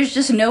 It's like there's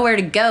just nowhere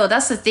to go.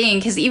 That's the thing.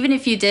 Because even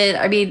if you did,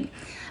 I mean,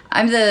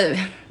 I'm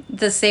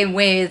the same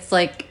way. It's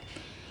like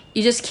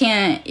you just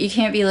can't. You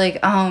can't be like,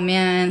 oh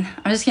man,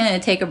 I'm just gonna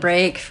take a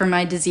break from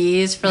my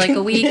disease for like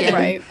a week. And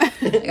Right.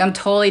 like, I'm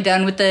totally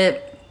done with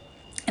it.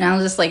 And I'll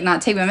just like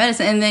not take my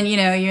medicine. And then you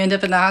know you end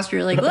up in the hospital.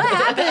 You're like, what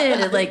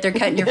happened? And like they're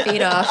cutting your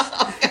feet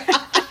off.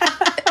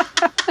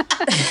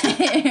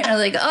 You're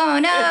like, oh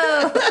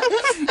no.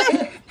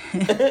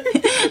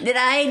 Did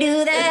I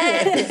do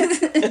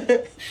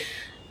that?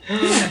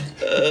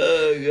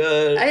 Oh,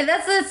 God. I mean,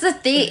 that's the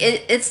thing.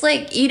 It's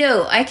like, you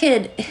know,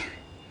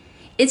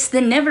 it's the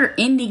never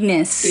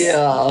endingness.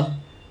 Yeah.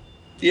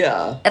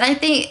 Yeah. And I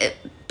think,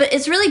 but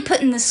it's really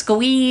putting the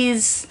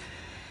squeeze.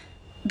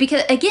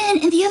 Because, again,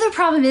 and the other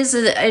problem is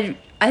that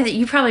I think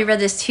you probably read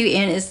this too,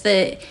 Anne, is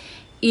that,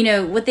 you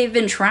know, what they've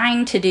been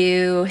trying to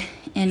do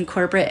in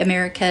corporate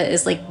America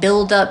is like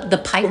build up the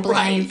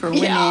pipeline for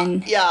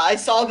women. Yeah, I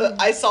saw the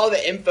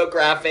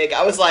infographic.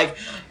 I was like,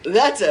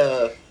 that's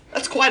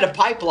quite a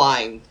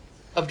pipeline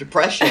of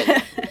depression.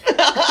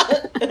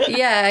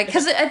 Yeah,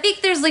 because I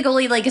think there's like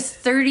only like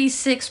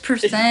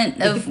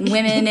 36% of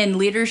women in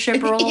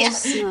leadership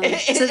roles. Yeah.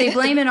 So they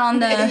blame it on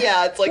the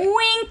Yeah, it's like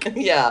wink.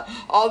 yeah,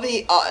 all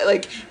the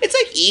like it's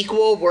like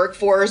equal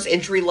workforce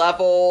entry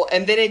level,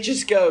 and then it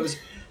just goes.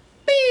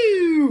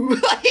 Pew!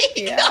 Like,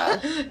 Yeah.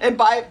 And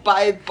by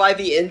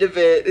the end of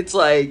it, it's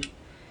like,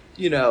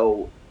 you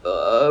know,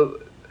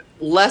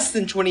 less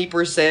than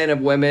 20% of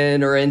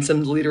women are in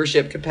some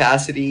leadership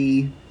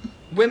capacity.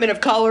 Women of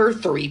color,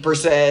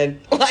 3%.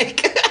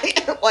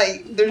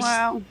 Like there's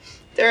Wow.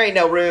 there ain't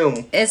no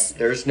room. It's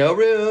There's no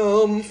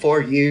room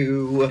for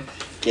you.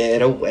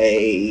 Get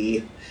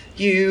away,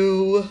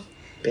 you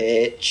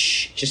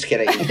bitch. Just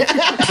kidding.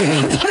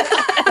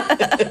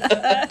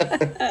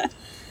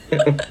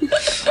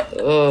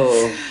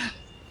 Oh.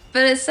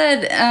 But it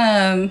said,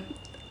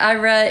 I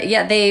read,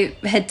 yeah, they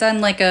had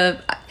done like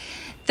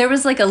there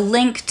was like a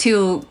link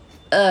to,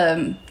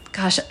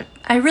 gosh,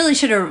 I really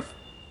should have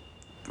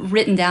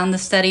written down the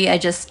study. I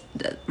just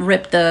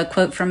ripped the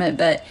quote from it,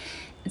 but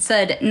it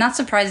said, not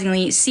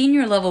surprisingly,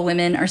 senior level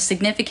women are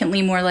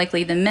significantly more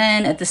likely than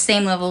men at the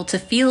same level to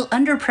feel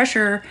under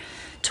pressure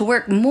to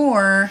work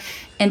more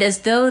and as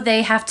though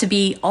they have to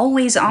be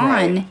always on,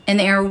 Right. and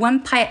they are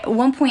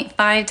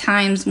 1.5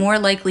 times more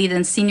likely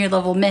than senior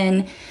level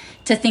men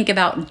to think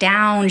about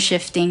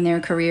downshifting their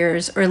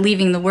careers or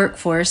leaving the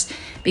workforce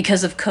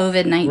because of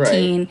COVID-19.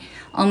 Right.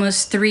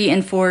 Almost 3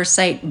 in 4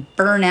 cite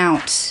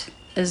burnout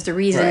as the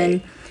reason.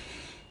 Right.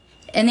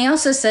 And they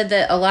also said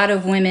that a lot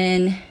of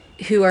women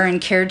who are in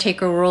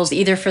caretaker roles,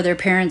 either for their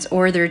parents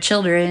or their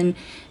children,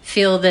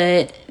 feel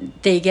that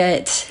they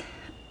get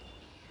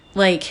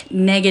like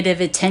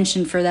negative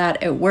attention for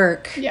that at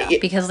work. Yeah.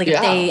 Because like Yeah.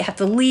 if they have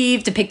to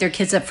leave to pick their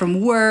kids up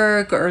from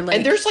work or like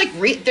And there's like,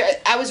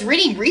 I was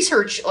reading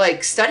research,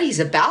 like studies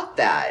about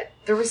that.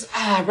 There was,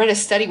 I read a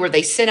study where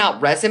they sent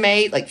out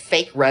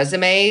fake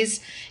resumes,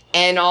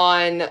 and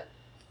on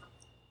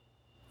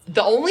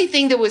the only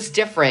thing that was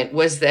different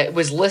was that it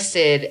was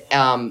listed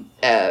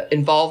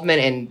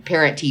involvement in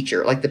parent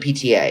teacher, like the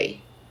PTA.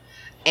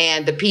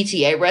 And the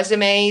PTA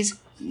resumes,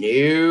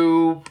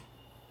 nope.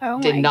 Oh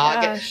my Did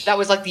not gosh. get, that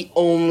was like the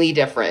only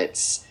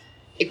difference.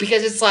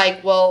 Because it's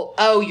like, well,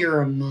 oh,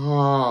 you're a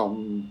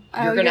mom.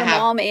 You're gonna your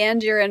have, mom,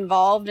 and you're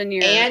involved in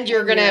your, and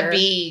you're gonna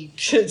be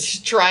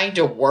trying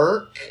to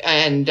work,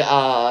 and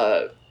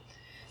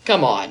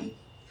come on,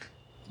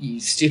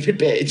 you stupid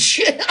bitch.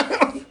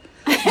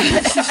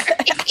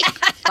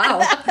 Wow.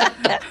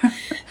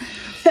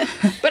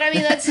 But I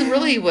mean, that's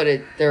really what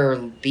they're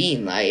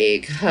being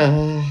like.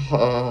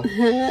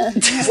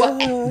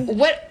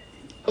 what?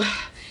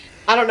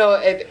 I don't know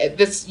if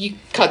this, you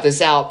cut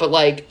this out, but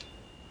like,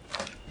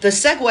 the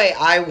segue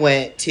I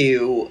went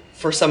to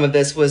for some of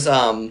this was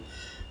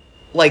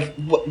like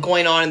what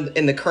going on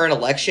in the current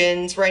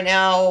elections right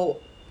now,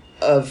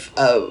 of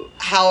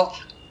how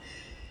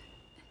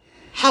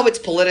it's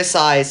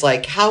politicized.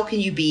 Like, how can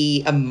you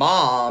be a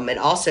mom and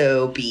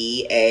also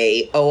be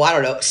a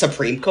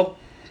Supreme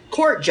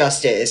Court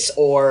justice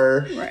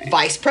or Right.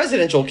 vice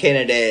presidential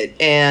candidate?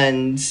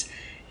 And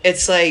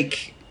it's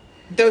like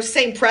those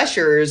same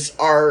pressures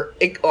are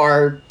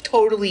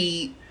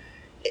totally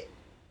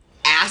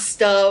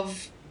asked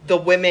of the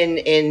women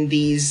in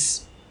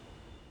these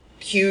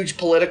huge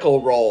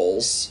political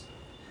roles.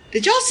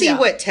 Did y'all see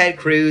what Ted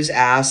Cruz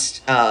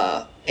asked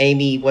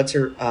Amy, what's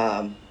her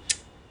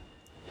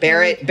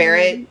Barrett?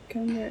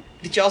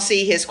 Did y'all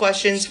see his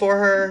questions for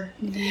her?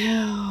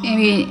 No.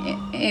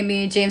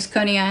 Amy James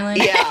Coney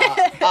Island.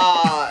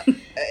 Yeah.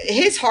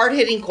 His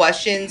hard-hitting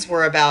questions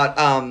were about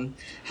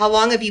how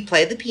long have you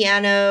played the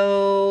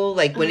piano?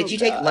 Like, when did you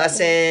take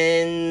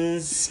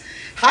lessons?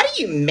 How do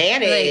you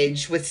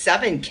manage with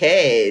 7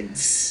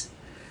 kids?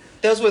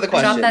 Those were the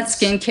questions. Drop that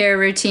skincare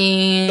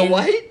routine. The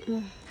what?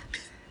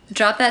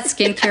 Drop that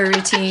skincare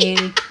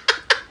routine.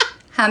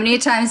 How many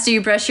times do you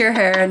brush your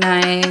hair at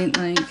night?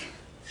 Like,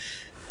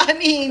 I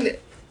mean,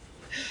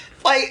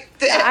 like,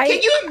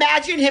 can you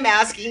imagine him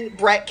asking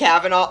Brett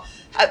Kavanaugh,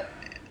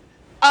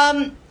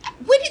 when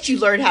did you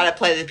learn how to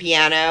play the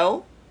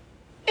piano?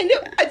 And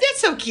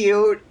that's so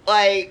cute.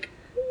 Like,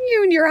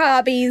 You and your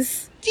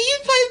hobbies. do you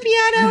play the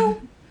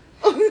piano?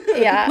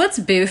 Yeah. what's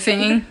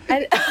boofing?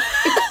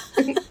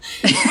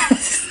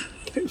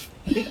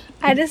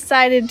 I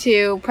decided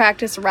to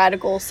practice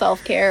radical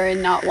self-care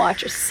and not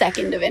watch a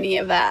second of any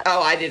of that.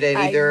 Oh, I didn't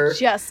either. I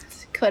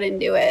just couldn't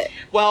do it.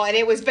 Well, and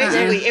it was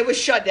basically, it was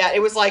shut down.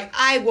 It was like,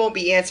 I won't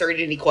be answering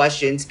any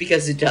questions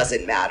because it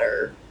doesn't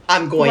matter.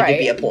 I'm going to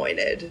be Right.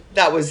 appointed.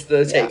 That was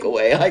the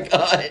takeaway I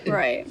got.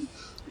 Right.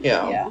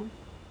 Yeah. Yeah.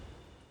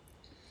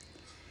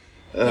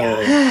 Uh,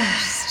 Yeah.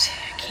 Just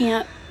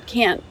can't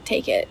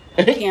take it.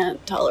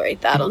 Can't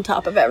tolerate that on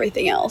top of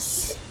everything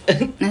else.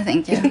 No,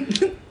 thank you.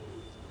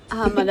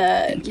 I'm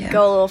gonna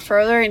go a little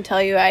further and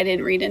tell you I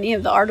didn't read any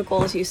of the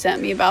articles you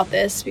sent me about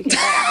this because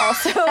I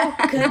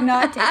also could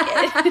not take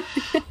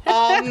it.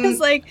 I was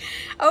like,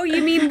 oh,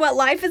 you mean what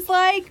life is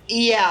like?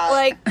 Yeah.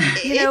 Like,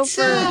 you know,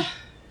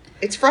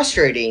 it's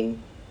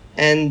frustrating.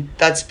 And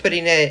that's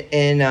putting it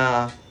in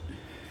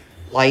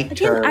light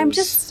again,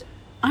 terms.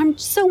 I'm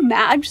so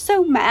mad. I'm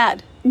so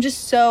mad. I'm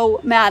just so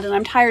mad, and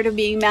I'm tired of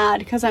being mad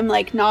because I'm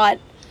like I'm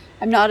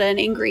not an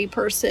angry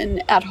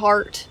person at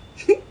heart.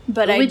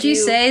 But Would you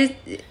say,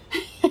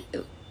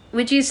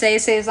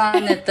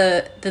 Cezanne,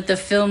 that the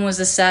film was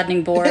a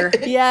saddening bore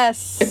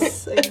Yes.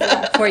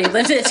 Exactly. before you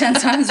lived it 10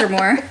 times or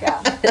more?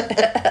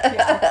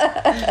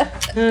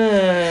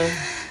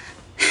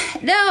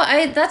 No,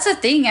 that's a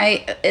thing.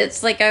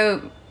 It's like I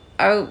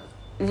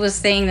was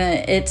saying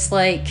that it's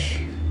like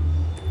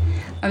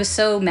I'm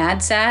so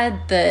mad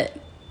sad that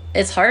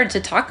it's hard to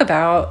talk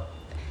about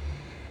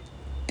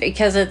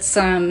because it's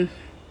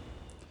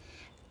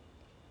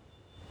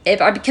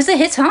because it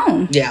hits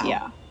home. Yeah.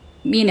 Yeah.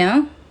 You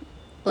know?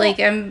 Like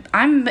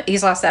I'm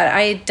exhausted.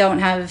 I don't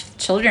have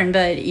children,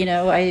 but you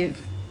know, I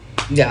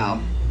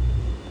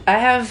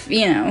have,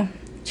 you know,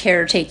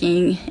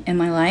 caretaking in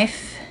my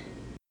life.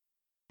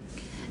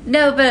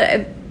 No,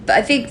 but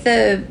I think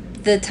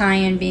the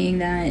tie-in being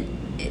that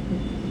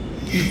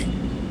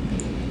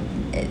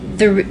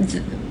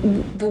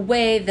the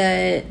way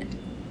that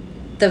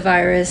the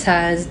virus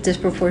has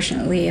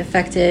disproportionately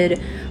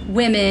affected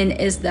women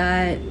is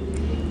that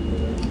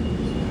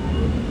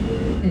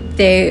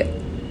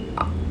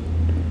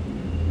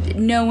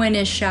no one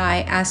is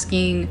shy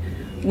asking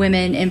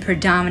women in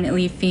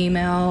predominantly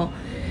female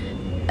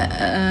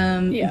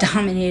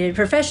dominated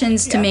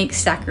professions to make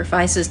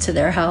sacrifices to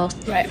their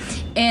health. Right.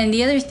 And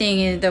the other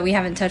thing that we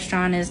haven't touched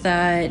on is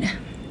that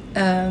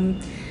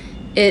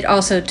it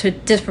also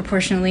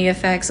disproportionately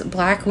affects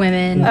Black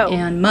women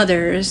and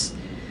mothers.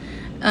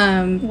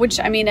 Which,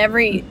 I mean,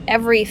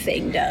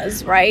 everything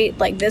does, right?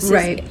 Like, this is,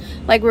 Right.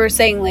 like we were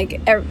saying, like,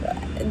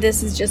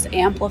 this is just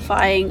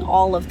amplifying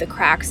all of the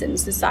cracks in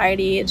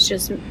society. It's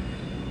just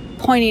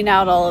pointing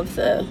out all of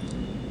the,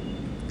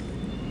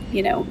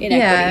 you know,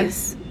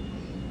 inequities.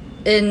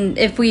 And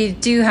if we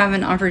do have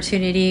an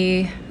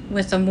opportunity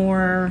with a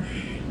more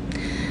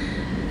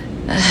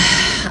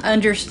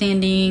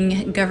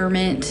understanding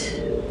government,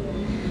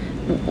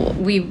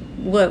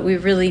 what we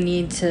really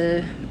need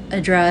to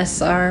address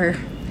are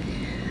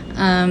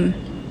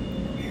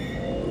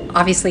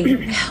Obviously,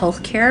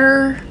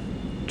 healthcare,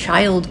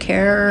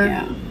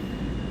 childcare,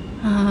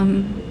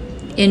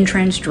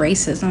 entrenched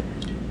racism.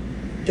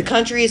 The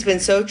country has been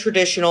so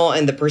traditional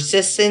in the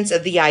persistence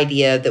of the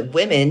idea that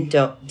women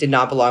did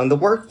not belong in the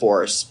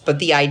workforce, but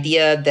the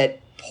idea that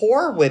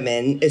poor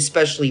women,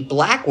 especially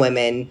black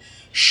women,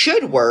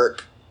 should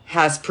work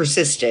has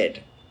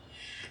persisted.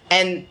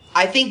 And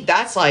I think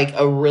that's like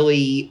a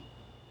really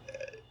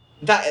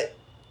that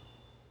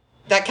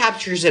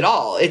captures it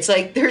all. It's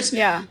like there's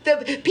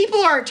the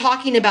people aren't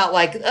talking about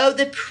like, oh,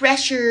 the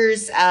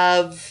pressures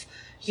of,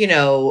 you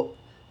know,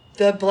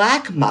 the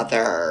black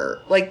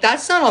mother. Like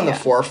that's not on the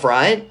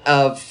forefront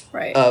of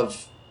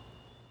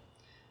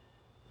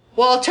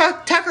well,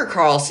 Tucker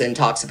Carlson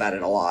talks about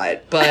it a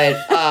lot,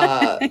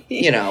 but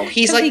you know,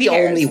 he's like the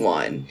only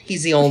one.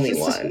 He's the only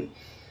one.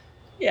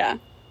 Yeah.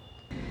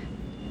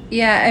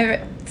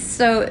 Yeah,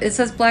 so it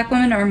says black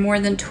women are more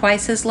than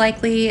twice as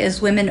likely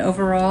as women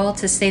overall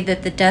to say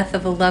that the death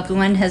of a loved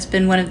one has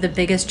been one of the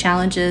biggest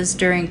challenges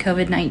during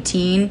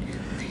COVID-19,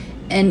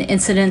 and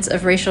incidents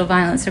of racial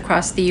violence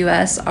across the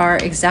U.S. are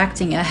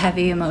exacting a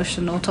heavy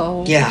emotional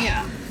toll.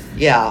 Yeah.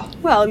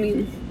 Well, I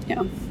mean, you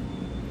know.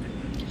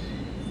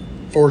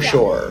 For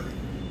sure.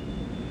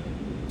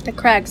 The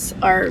cracks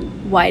are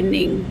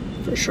widening,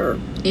 for sure.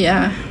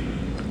 Yeah.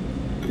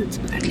 That's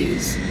bad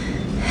news.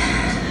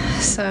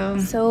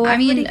 So I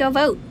mean, go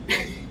vote.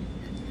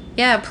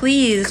 Yeah,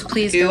 please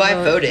go I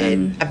vote.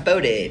 voted. I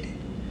voted.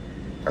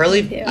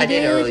 I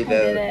did early vote.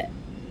 I did it.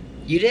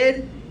 You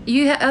did?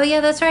 Oh yeah,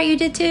 that's right. You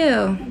did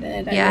too.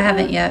 I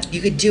haven't yet. You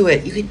could do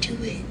it.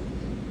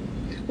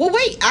 Well,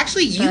 wait.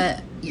 Actually,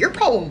 you're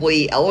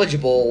probably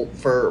eligible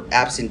for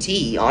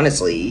absentee.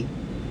 Honestly.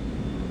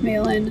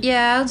 Mail-in.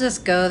 Yeah, I'll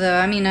just go though.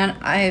 I mean,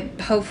 I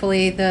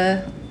hopefully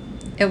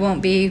it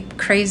won't be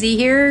crazy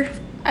here.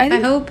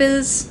 I hope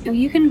is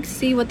you can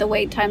see what the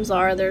wait times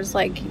are. There's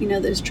like, you know,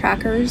 there's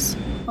trackers.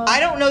 Well, I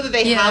don't know that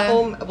they have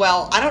them.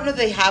 Well, I don't know that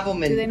they have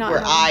them in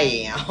where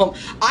I am.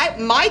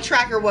 My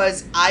tracker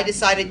was I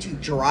decided to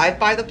drive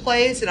by the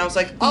place, and I was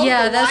like, oh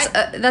yeah,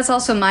 that's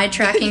also my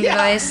tracking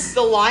device.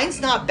 The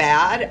line's not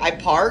bad. I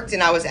parked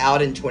and I was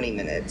out in 20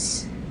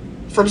 minutes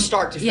from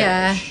start to finish.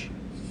 Yeah.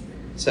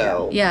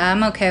 So yeah,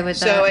 I'm okay with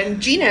that. So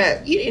and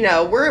Gina, you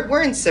know,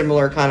 we're in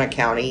similar kind of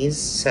counties,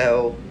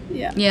 so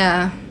yeah.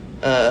 Yeah.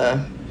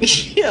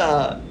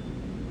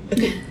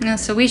 No,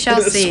 so we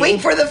shall see. Swing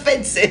for the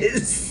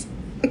fences.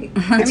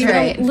 That's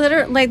right.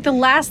 Literally, like the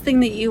last thing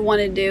that you want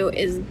to do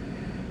is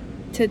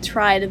to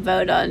try to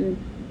vote on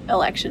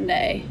election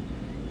day.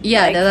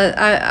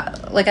 Yeah,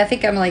 I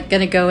think I'm like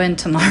gonna go in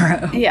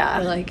tomorrow.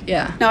 Yeah.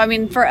 No, I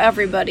mean for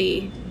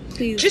everybody,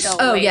 please. Just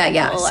don't wait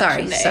until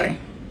Sorry. election day.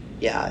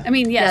 Yeah. I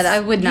mean, yes, I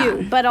would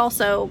not. But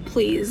also,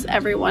 please,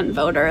 everyone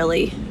vote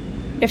early,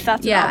 if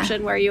that's an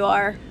option where you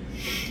are.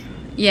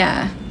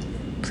 Yeah.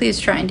 Please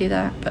try and do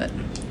that. But,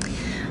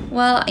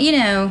 well, you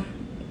know,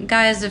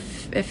 guys,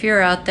 if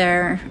you're out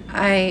there,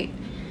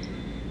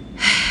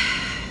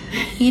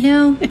 you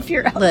know, if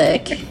you're out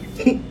look, there.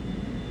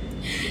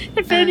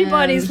 If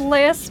anybody's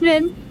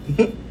listening,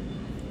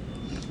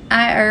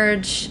 I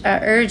urge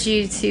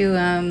you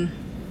to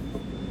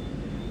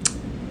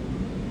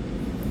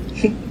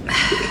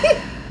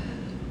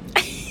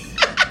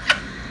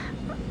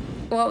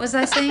what was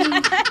I saying?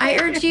 I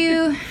urge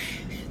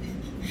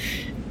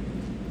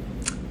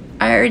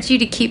you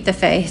to keep the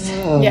faith.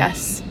 Oh.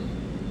 Yes.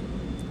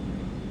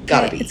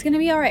 Gotta be. It's gonna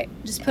be all right.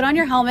 Just put on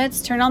your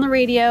helmets, turn on the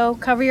radio,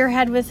 cover your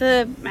head with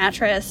a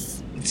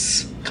mattress.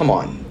 Come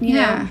on. You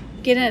know,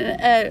 get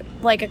in a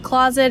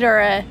closet or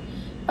a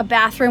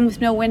bathroom with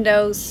no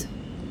windows.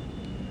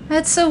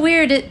 That's so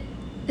weird.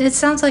 It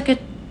sounds like a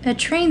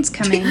train's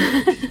coming.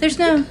 There's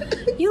no.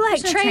 You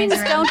like trains,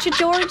 don't you,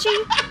 Georgie?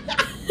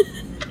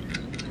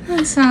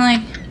 Doesn't sound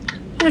like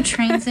no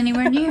trains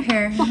anywhere near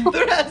here.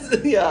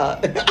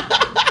 Yeah.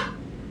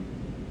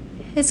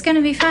 It's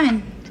gonna be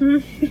fine.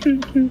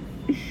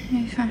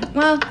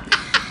 Well,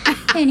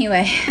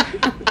 anyway.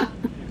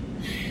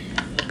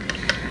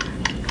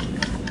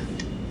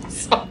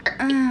 Sorry.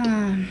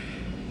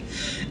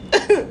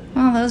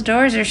 Well, those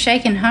doors are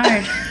shaking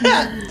hard.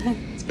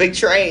 It's a big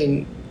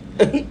train.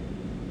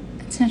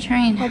 It's a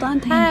train. Hold on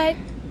tight.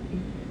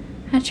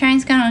 That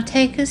train's gonna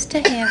take us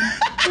to heaven.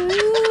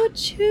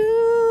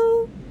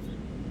 Choo-choo.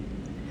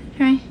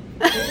 Right?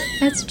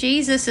 That's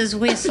Jesus'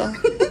 whistle.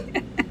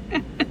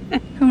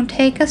 Gonna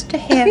take us to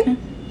heaven.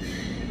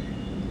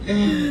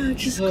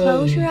 Just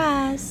close your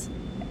eyes.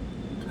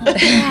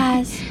 Close your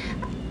eyes.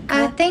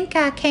 I think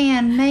I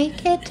can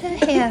make it to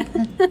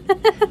heaven.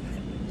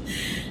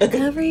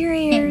 Cover your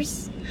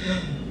ears.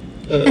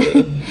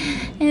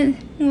 And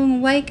we'll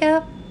wake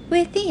up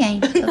with the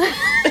angels.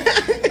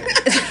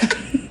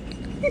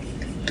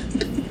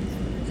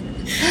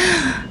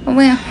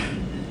 Well,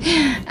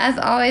 as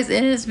always,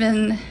 it has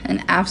been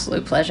an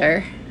absolute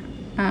pleasure.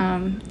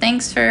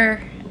 Thanks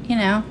for,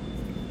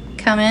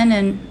 coming,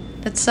 and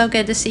it's so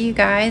good to see you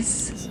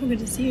guys. So good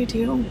to see you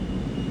too.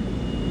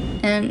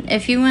 And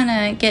if you want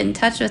to get in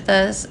touch with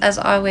us, as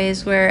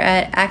always, we're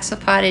at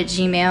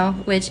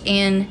axopod@gmail.com, which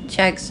Anne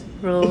checks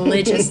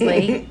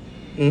religiously.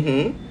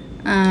 Mm-hmm.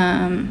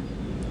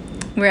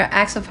 We're at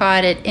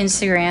Axopod at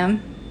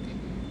Instagram,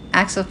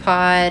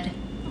 Axopod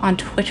on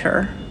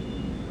Twitter,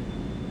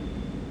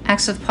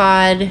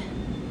 Axopod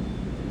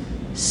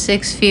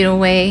 6 feet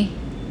away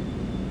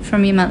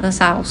from your mother's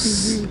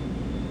house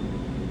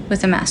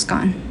with a mask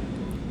on.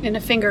 And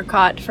a finger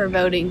caught for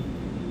voting.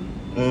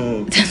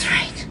 That's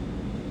right.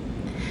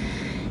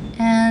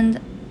 And,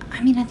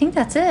 I mean, I think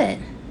that's it.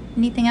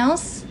 Anything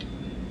else?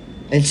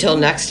 Until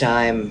next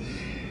time.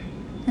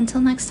 Until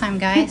next time,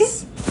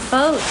 guys.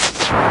 Vote.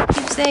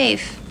 Keep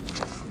safe.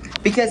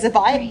 Because if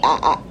I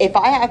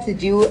have to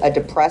do a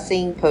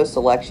depressing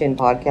post-election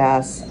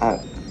podcast,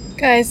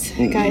 Guys,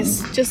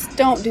 just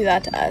don't do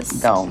that to us.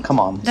 don't, come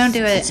on. Don't do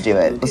it. Let's do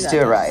it. Let's do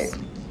it right.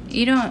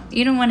 You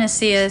don't want to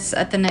see us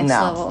at the next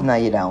level. No,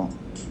 you don't.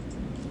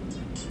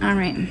 All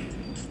right.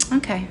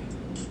 Okay.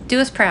 Do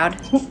us proud.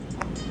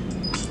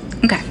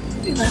 Okay.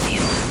 We love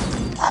you.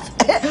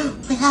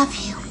 We love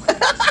you.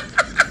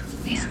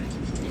 Yeah.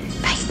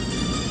 Bye.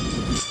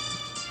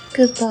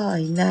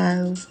 Goodbye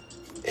now.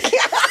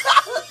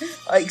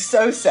 Like,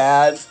 so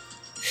sad.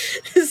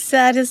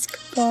 Saddest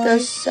goodbye. The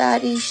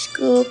saddest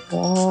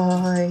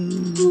goodbye.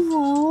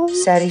 Aww.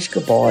 Saddest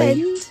goodbye.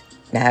 Friend.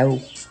 Now. Hello,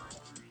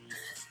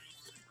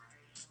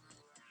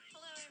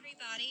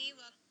 everybody.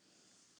 Welcome.